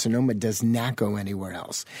cell carcinoma does not go anywhere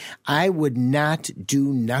else. I would not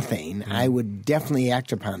do nothing. Mm-hmm. I would definitely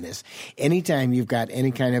act upon this. Anytime you've got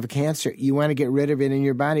any kind of a cancer, you want to get rid of it in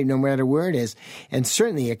your body no matter where it is. And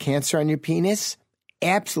certainly a cancer on your penis,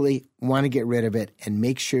 absolutely want to get rid of it and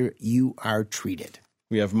make sure you are treated.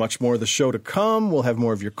 We have much more of the show to come. We'll have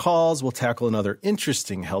more of your calls. We'll tackle another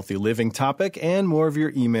interesting healthy living topic and more of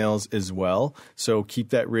your emails as well. So keep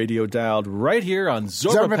that radio dialed right here on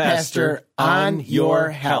Zorba Pastor on your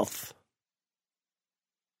health.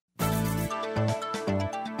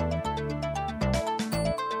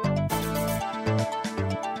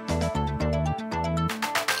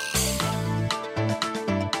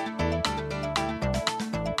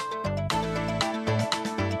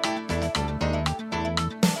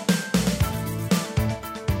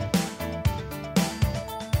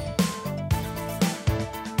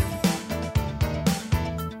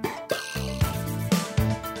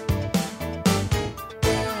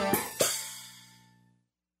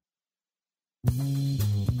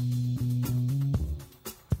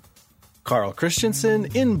 Karl Christensen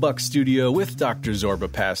in Buck Studio with Dr. Zorba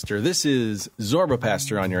Pastor. This is Zorba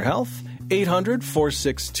Pastor on your health.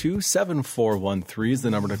 800-462-7413 is the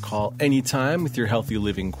number to call anytime with your healthy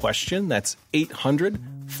living question. That's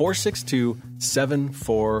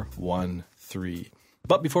 800-462-7413.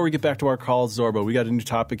 But before we get back to our calls, Zorba, we got a new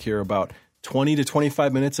topic here about 20 to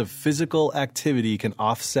 25 minutes of physical activity can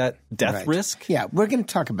offset death risk. Yeah, we're going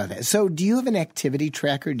to talk about that. So do you have an activity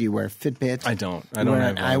tracker? Do you wear a Fitbit? I don't. I don't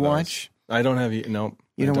have an iWatch? I don't have, no.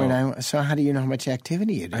 You don't wear an iWatch? So how do you know how much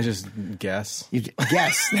activity you do? I just guess. You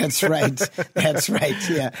guess. That's right. That's right.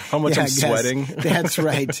 Yeah. How much I'm sweating. That's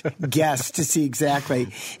right. Guess to see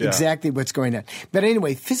exactly what's going on. But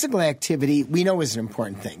anyway, physical activity we know is an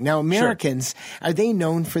important thing. Now, Americans, are they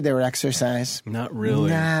known for their exercise? Not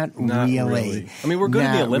really. Not really. I mean, we're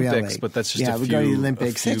going to the Olympics, but that's just a few. Yeah, we're going to the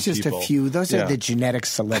Olympics. That's just a few. Those are the genetic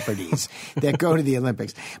celebrities that go to the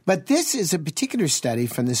Olympics. But this is a particular study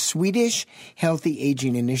from the Swedish Healthy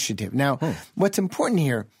Aging Initiative. Now, what's important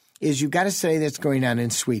here is you've got a study that's going on in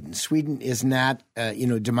Sweden. Sweden is not,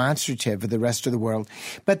 demonstrative of the rest of the world,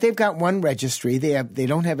 but they've got one registry. They have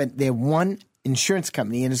one insurance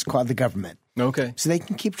company, and it's called the government. Okay. So they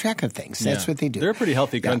can keep track of things. That's what they do. They're a pretty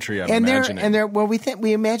healthy country, I'm and imagining.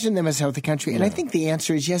 We imagine them as a healthy country, and I think the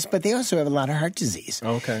answer is yes, but they also have a lot of heart disease.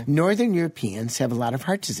 Okay. Northern Europeans have a lot of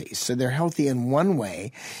heart disease, so they're healthy in one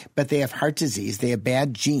way, but they have heart disease. They have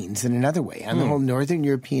bad genes in another way. On the whole, Northern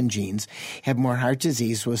European genes have more heart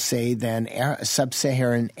disease, we'll say, than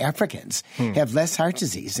sub-Saharan Africans have less heart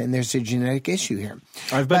disease, and there's a genetic issue here.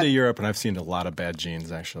 I've been to Europe, and I've seen a lot of bad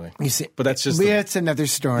genes, actually. You see, but that's just... That's another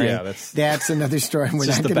story. Yeah, that's another story. We're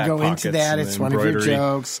not going to go into that. It's one of your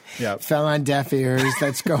jokes. Yep. Fell on deaf ears.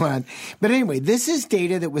 Let's go on. But anyway, this is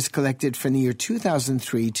data that was collected from the year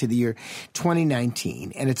 2003 to the year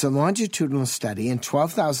 2019, and it's a longitudinal study, and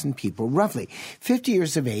 12,000 people, roughly 50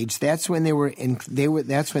 years of age. That's when they were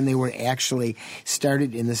actually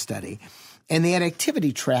started in the study. And they had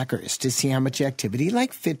activity trackers to see how much activity,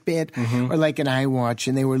 like Fitbit or like an iWatch,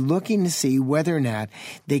 and they were looking to see whether or not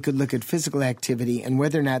they could look at physical activity and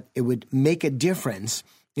whether or not it would make a difference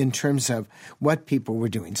in terms of what people were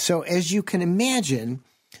doing. So as you can imagine,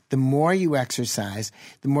 the more you exercise,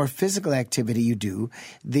 the more physical activity you do,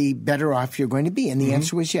 the better off you're going to be. And the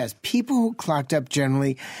answer was yes. People who clocked up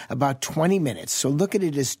generally about 20 minutes. So look at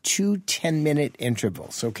it as 2 10-minute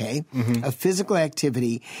intervals, okay, of physical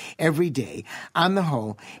activity every day, on the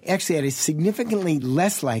whole, actually had a significantly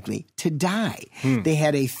less likely to die. They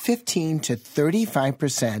had a 15 to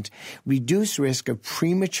 35% reduced risk of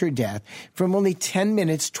premature death from only 10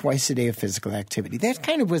 minutes twice a day of physical activity. That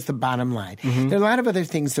kind of was the bottom line. There are a lot of other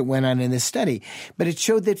things that went on in this study, but it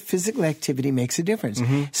showed that physical activity makes a difference.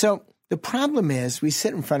 So the problem is we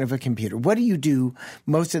sit in front of a computer. What do you do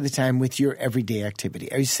most of the time with your everyday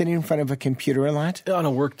activity? Are you sitting in front of a computer a lot? On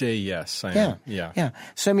a work day, yes, I am. Yeah.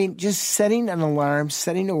 So, I mean, just setting an alarm,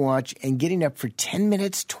 setting a watch, and getting up for 10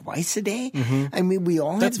 minutes twice a day. I mean, we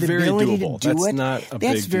all have the ability to do That's it. Not a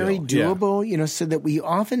That's big very deal. doable, you know, so that we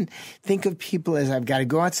often think of people as I've got to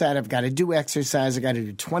go outside, I've got to do exercise, I've got to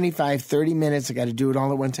do 25, 30 minutes, I've got to do it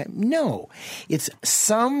all at one time. No, it's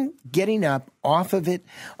some getting up off of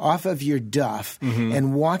your duff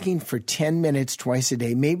and walking for 10 minutes twice a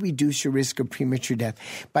day may reduce your risk of premature death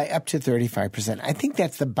by up to 35%. I think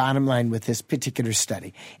that's the bottom line with this particular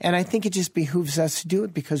study. And I think it just behooves us to do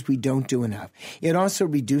it because we don't do enough. It also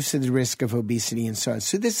reduces the risk of obesity and so on.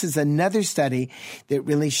 So this is another study that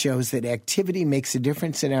really shows that activity makes a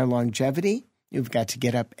difference in our longevity. You've got to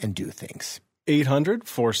get up and do things.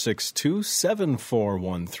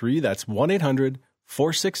 800-462-7413. That's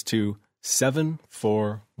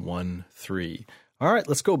 1-800-462-7413. All right,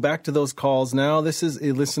 let's go back to those calls now. This is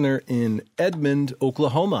a listener in Edmond,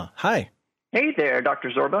 Oklahoma. Hi. Hey there,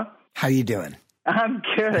 Dr. Zorba. How you doing? I'm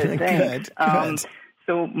good, thanks. Good.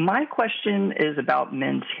 So my question is about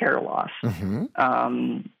men's hair loss.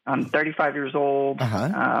 I'm 35 years old,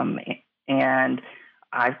 and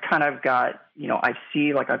I've kind of got, I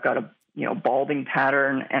see like I've got a, balding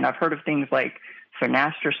pattern, and I've heard of things like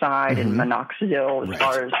finasteride and minoxidil as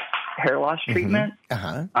far as hair loss treatment.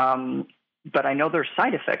 But I know there's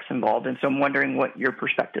side effects involved, and so I'm wondering what your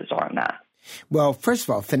perspectives are on that. Well, first of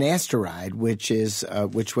all, finasteride, which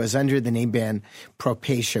was under the name brand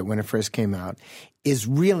Propecia when it first came out, is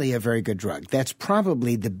really a very good drug. That's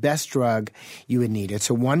probably the best drug you would need. It's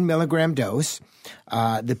a 1 milligram dose.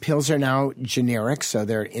 The pills are now generic, so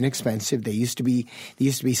they're inexpensive. They used to be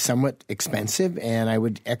somewhat expensive, and I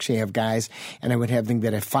would actually have guys, and I would have them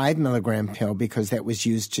get a 5 milligram pill because that was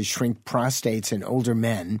used to shrink prostates in older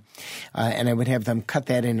men, and I would have them cut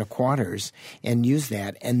that into quarters and use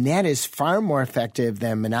that, and that is far more effective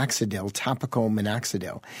than minoxidil, topical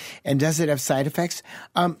minoxidil. And does it have side effects?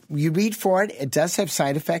 You read for it. It does have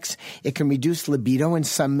side effects. It can reduce libido in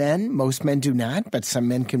some men. Most men do not, but some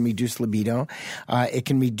men can reduce libido. It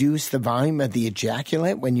can reduce the volume of the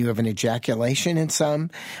ejaculate when you have an ejaculation in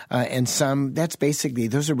some, and some.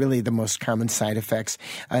 Those are really the most common side effects.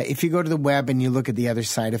 If you go to the web and you look at the other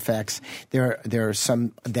side effects, there are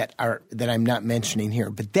some that I'm not mentioning here.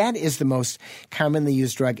 But that is the most commonly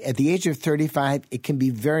used drug. At the age of 35, it can be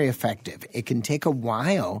very effective. It can take a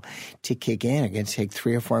while to kick in. It can take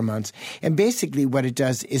 3 or 4 months. And basically what it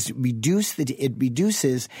does is it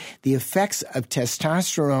reduces the effects of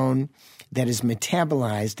testosterone that is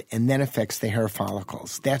metabolized and then affects the hair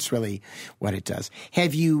follicles. That's really what it does.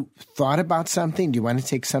 Have you thought about something? Do you want to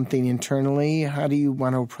take something internally? How do you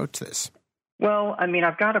want to approach this? Well, I mean,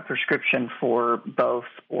 I've got a prescription for both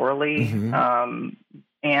orally, and,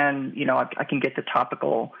 I can get the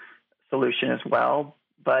topical solution as well.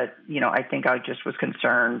 But, I think I just was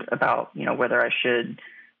concerned about,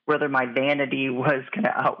 whether my vanity was going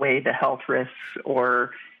to outweigh the health risks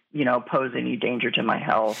or, pose any danger to my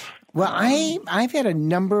health. Well, I've had a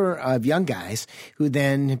number of young guys who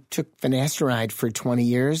then took finasteride for 20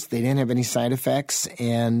 years. They didn't have any side effects,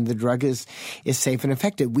 and the drug is safe and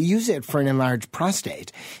effective. We use it for an enlarged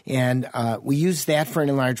prostate, and we use that for an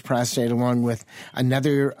enlarged prostate along with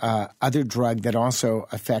another other drug that also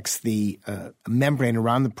affects the membrane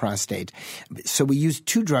around the prostate. So we use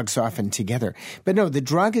two drugs often together. But no, the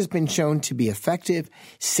drug has been shown to be effective,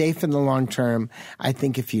 safe in the long term. I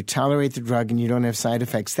think if you tolerate the drug and you don't have side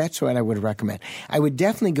effects, that's what I would recommend. I would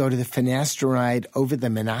definitely go to the finasteride over the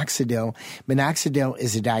minoxidil. Minoxidil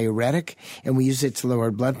is a diuretic, and we use it to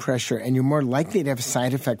lower blood pressure, and you're more likely to have a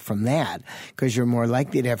side effect from that because you're more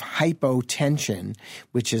likely to have hypotension,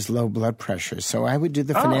 which is low blood pressure. So I would do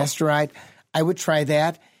the finasteride. I would try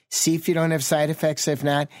that. See if you don't have side effects. If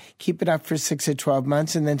not, keep it up for 6 to 12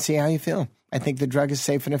 months and then see how you feel. I think the drug is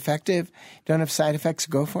safe and effective. Don't have side effects,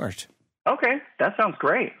 go for it. Okay, that sounds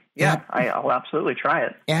great. Yeah, I'll absolutely try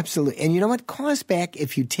it. Absolutely. And you know what? Call us back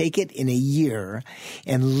if you take it in a year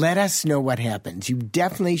and let us know what happens. You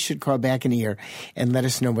definitely should call back in a year and let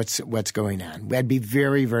us know what's going on. I'd be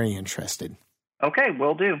very, very interested. Okay,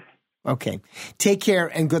 will do. Okay. Take care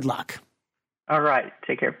and good luck. All right.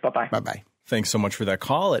 Take care. Bye-bye. Bye-bye. Thanks so much for that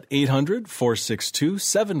call at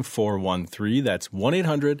 800-462-7413. That's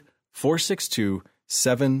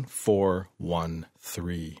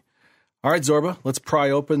 1-800-462-7413. All right, Zorba, let's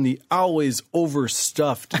pry open the always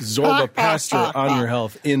overstuffed Zorba Pastor on Your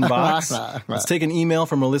Health inbox. Let's take an email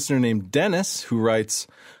from a listener named Dennis who writes,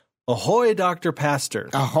 "Ahoy, Dr. Pastor."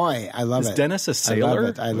 Ahoy. I love it. Is Dennis a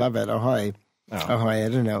sailor? I love it. Ahoy. Oh. Ahoy. I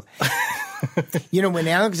don't know. You know, when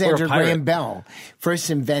Alexander Graham Bell first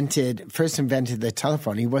invented the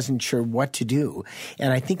telephone, he wasn't sure what to do,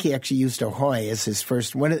 and I think he actually used "ahoy" as his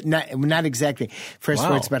first one. Not exactly first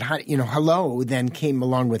words, but hello then came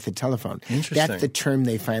along with the telephone. Interesting. That's the term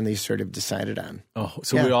they finally sort of decided on. Oh,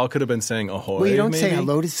 so we all could have been saying "ahoy." Well, you don't say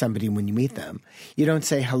hello to somebody when you meet them. You don't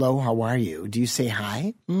say hello. How are you? Do you say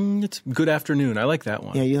hi? It's good afternoon. I like that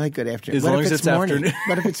one. Yeah, you like good afternoon. As long as it's morning? afternoon.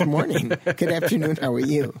 What if it's morning? Good afternoon. How are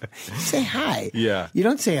you? Say hi. Yeah. You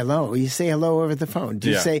don't say hello. You say hello over the phone.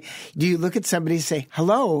 Do you look at somebody and say,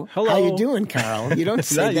 hello, how you doing, Carl? You don't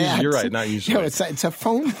say that. You're right, not usually. No, it's a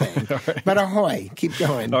phone thing. Right. But ahoy, keep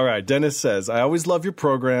going. All right, Dennis says, "I always love your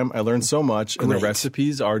program. I learn so much, and the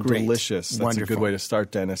recipes are delicious." That's Wonderful. A good way to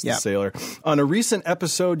start, Dennis, the sailor. On a recent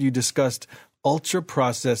episode, you discussed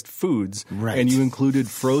ultra-processed foods, and you included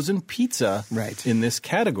frozen pizza in this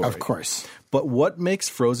category. Of course. But what makes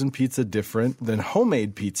frozen pizza different than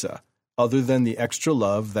homemade pizza, other than the extra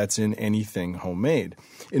love that's in anything homemade?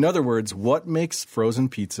 In other words, what makes frozen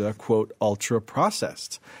pizza, quote,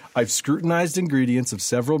 ultra-processed? I've scrutinized ingredients of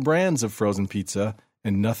several brands of frozen pizza,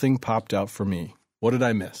 and nothing popped out for me. What did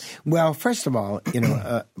I miss? Well, first of all,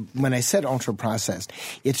 when I said ultra-processed,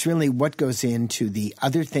 it's really what goes into the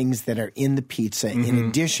other things that are in the pizza in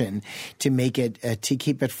addition to make it, to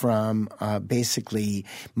keep it from basically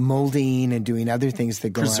molding and doing other things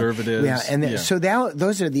that go preservatives. So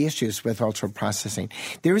those are the issues with ultra-processing.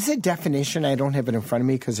 There is a definition. I don't have it in front of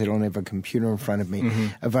me because I don't have a computer in front of me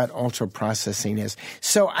of what ultra-processing is.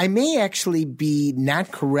 So I may actually be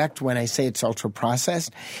not correct when I say it's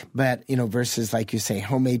ultra-processed, but, versus like you say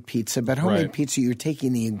homemade pizza, but homemade pizza, you're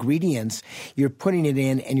taking the ingredients, you're putting it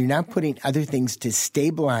in, and you're not putting other things to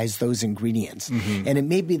stabilize those ingredients. And it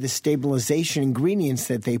may be the stabilization ingredients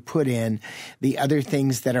that they put in, the other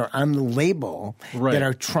things that are on the label that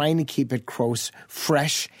are trying to keep it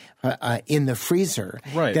fresh in the freezer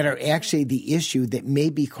that are actually the issue that may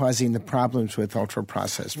be causing the problems with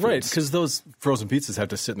ultra-processed foods. Right, because those frozen pizzas have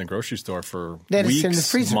to sit in the grocery store for weeks, in the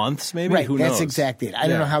freezer. Months, maybe. Right, Who knows? That's exactly it. I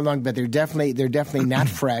don't know how long, but they're definitely not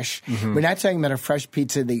fresh. We're not talking about a fresh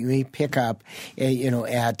pizza that you may pick up,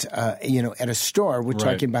 at a store. We're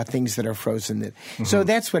talking about things that are frozen. So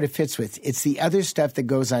that's what it fits with. It's the other stuff that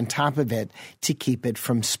goes on top of it to keep it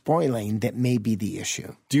from spoiling that may be the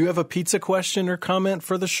issue. Do you have a pizza question or comment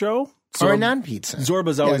for the show? Or a non-pizza.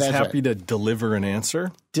 Zorba's always happy to deliver an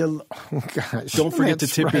ansor. Oh, gosh. Don't forget to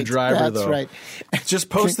tip your driver, though. That's right. Just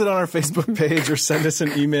post it on our Facebook page or send us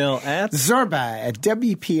an email at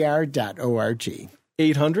zorba@wpr.org.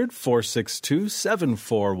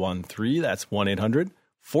 800-462-7413. That's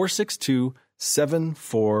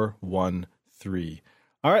 1-800-462-7413.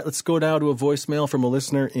 All right, let's go now to a voicemail from a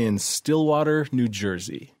listener in Stillwater, New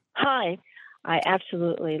Jersey. Hi. I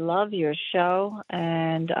absolutely love your show,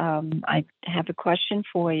 and I have a question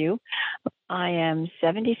for you. I am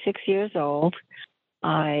 76 years old.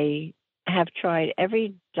 I have tried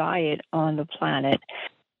every diet on the planet.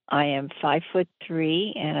 I am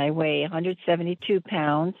 5'3", and I weigh 172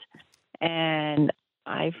 pounds, and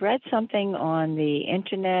I've read something on the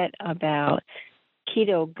internet about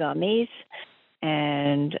keto gummies,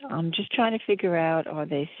 and I'm just trying to figure out, are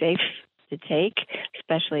they safe to take,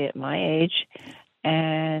 especially at my age?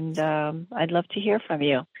 And I'd love to hear from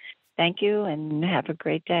you. Thank you, and have a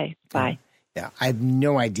great day. Bye. Yeah, I have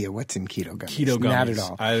no idea what's in keto gummies. Keto gummies. Not at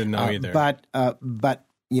all. I didn't know either. But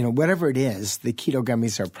whatever it is, the keto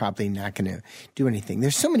gummies are probably not going to do anything.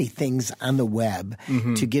 There's so many things on the web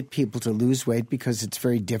to get people to lose weight because it's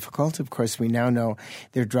very difficult. Of course, we now know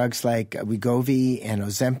there are drugs like Wegovy and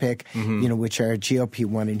Ozempic, which are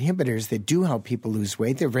GLP-1 inhibitors that do help people lose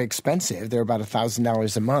weight. They're very expensive. They're about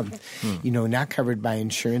 $1,000 a month, not covered by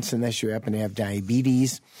insurance unless you happen to have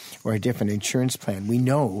diabetes or a different insurance plan. We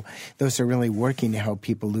know those are really working to help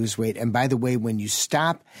people lose weight. And by the way, when you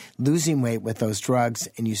stop losing weight with those drugs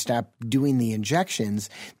and you stop doing the injections,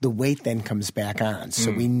 the weight then comes back on.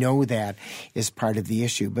 So we know that is part of the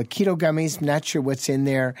issue. But keto gummies, not sure what's in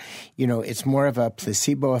there. It's more of a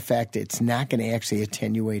placebo effect. It's not going to actually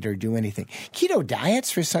attenuate or do anything. Keto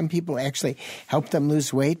diets for some people actually help them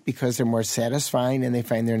lose weight because they're more satisfying and they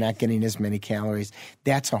find they're not getting as many calories.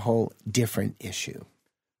 That's a whole different issue.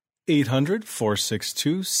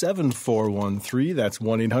 800-462-7413. That's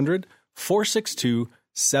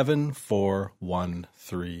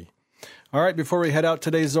 1-800-462-7413. All right, before we head out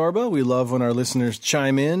today, Zorba, we love when our listeners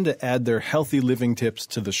chime in to add their healthy living tips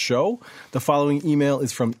to the show. The following email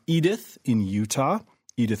is from Edith in Utah.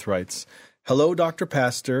 Edith writes, "Hello, Dr.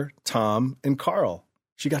 Pastor, Tom, and Karl."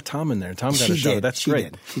 She got Tom in there. Tom got a show. That's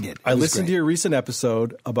great. She did. I listened to your recent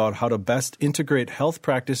episode about how to best integrate health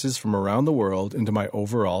practices from around the world into my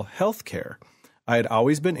overall health care. I had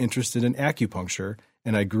always been interested in acupuncture,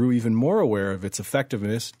 and I grew even more aware of its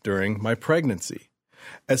effectiveness during my pregnancy.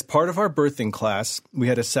 As part of our birthing class, we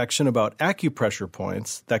had a section about acupressure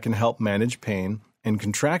points that can help manage pain and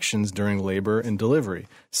contractions during labor and delivery.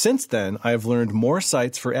 Since then, I have learned more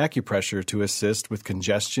sites for acupressure to assist with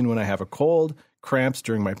congestion when I have a cold, cramps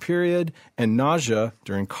during my period, and nausea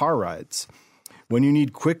during car rides. When you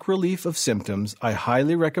need quick relief of symptoms, I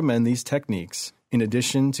highly recommend these techniques, in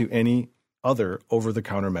addition to any other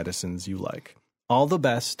over-the-counter medicines you like. All the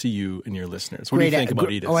best to you and your listeners. What do you think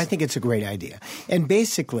about Edith? I think it's a great idea. And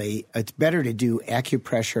basically, it's better to do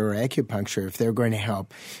acupressure or acupuncture if they're going to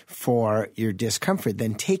help for your discomfort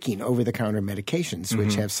than taking over-the-counter medications,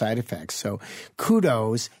 which have side effects. So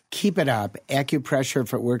kudos, keep it up. Acupressure,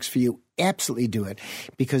 if it works for you, absolutely do it.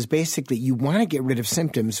 Because basically, you want to get rid of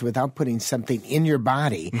symptoms without putting something in your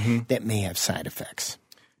body that may have side effects.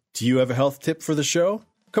 Do you have a health tip for the show?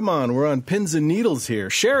 Come on, we're on pins and needles here.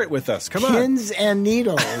 Share it with us. Come on. Pins and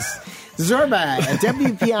needles. Zorba at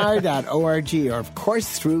WPR.org or, of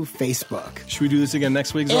course, through Facebook. Should we do this again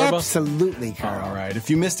next week, Zorba? Absolutely, Karl. All right. If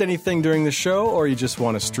you missed anything during the show or you just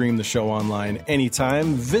want to stream the show online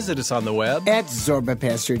anytime, visit us on the web at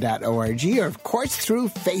ZorbaPastor.org or, of course, through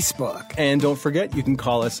Facebook. And don't forget, you can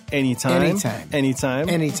call us anytime. Anytime.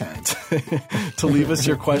 To leave us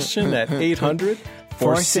your question at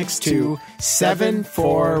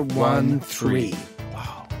 800-462-7413.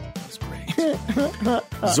 Wow, that's great.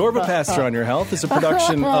 Zorba Pastor on Your Health is a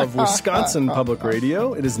production of Wisconsin Public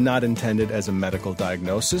Radio. It is not intended as a medical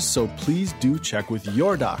diagnosis, so please do check with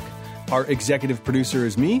your doc. Our executive producer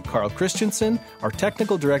is me, Karl Christensen. Our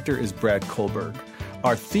technical director is Brad Kohlberg.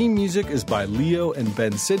 Our theme music is by Leo and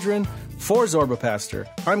Ben Sidran. For Zorba Pastor,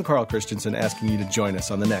 I'm Karl Christensen asking you to join us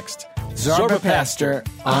on the next Zorba Pastor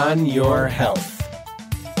on Your Health.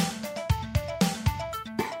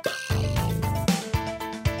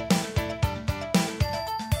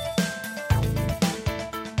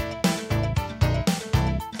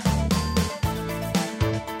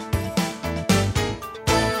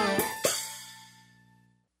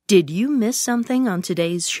 Did you miss something on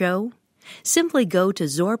today's show? Simply go to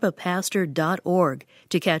ZorbaPastor.org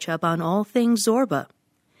to catch up on all things Zorba.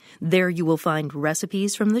 There you will find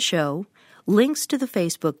recipes from the show, links to the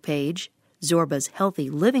Facebook page, Zorba's Healthy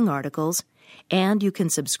Living articles, and you can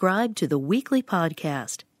subscribe to the weekly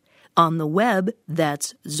podcast. On the web,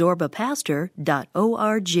 that's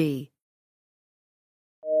ZorbaPastor.org.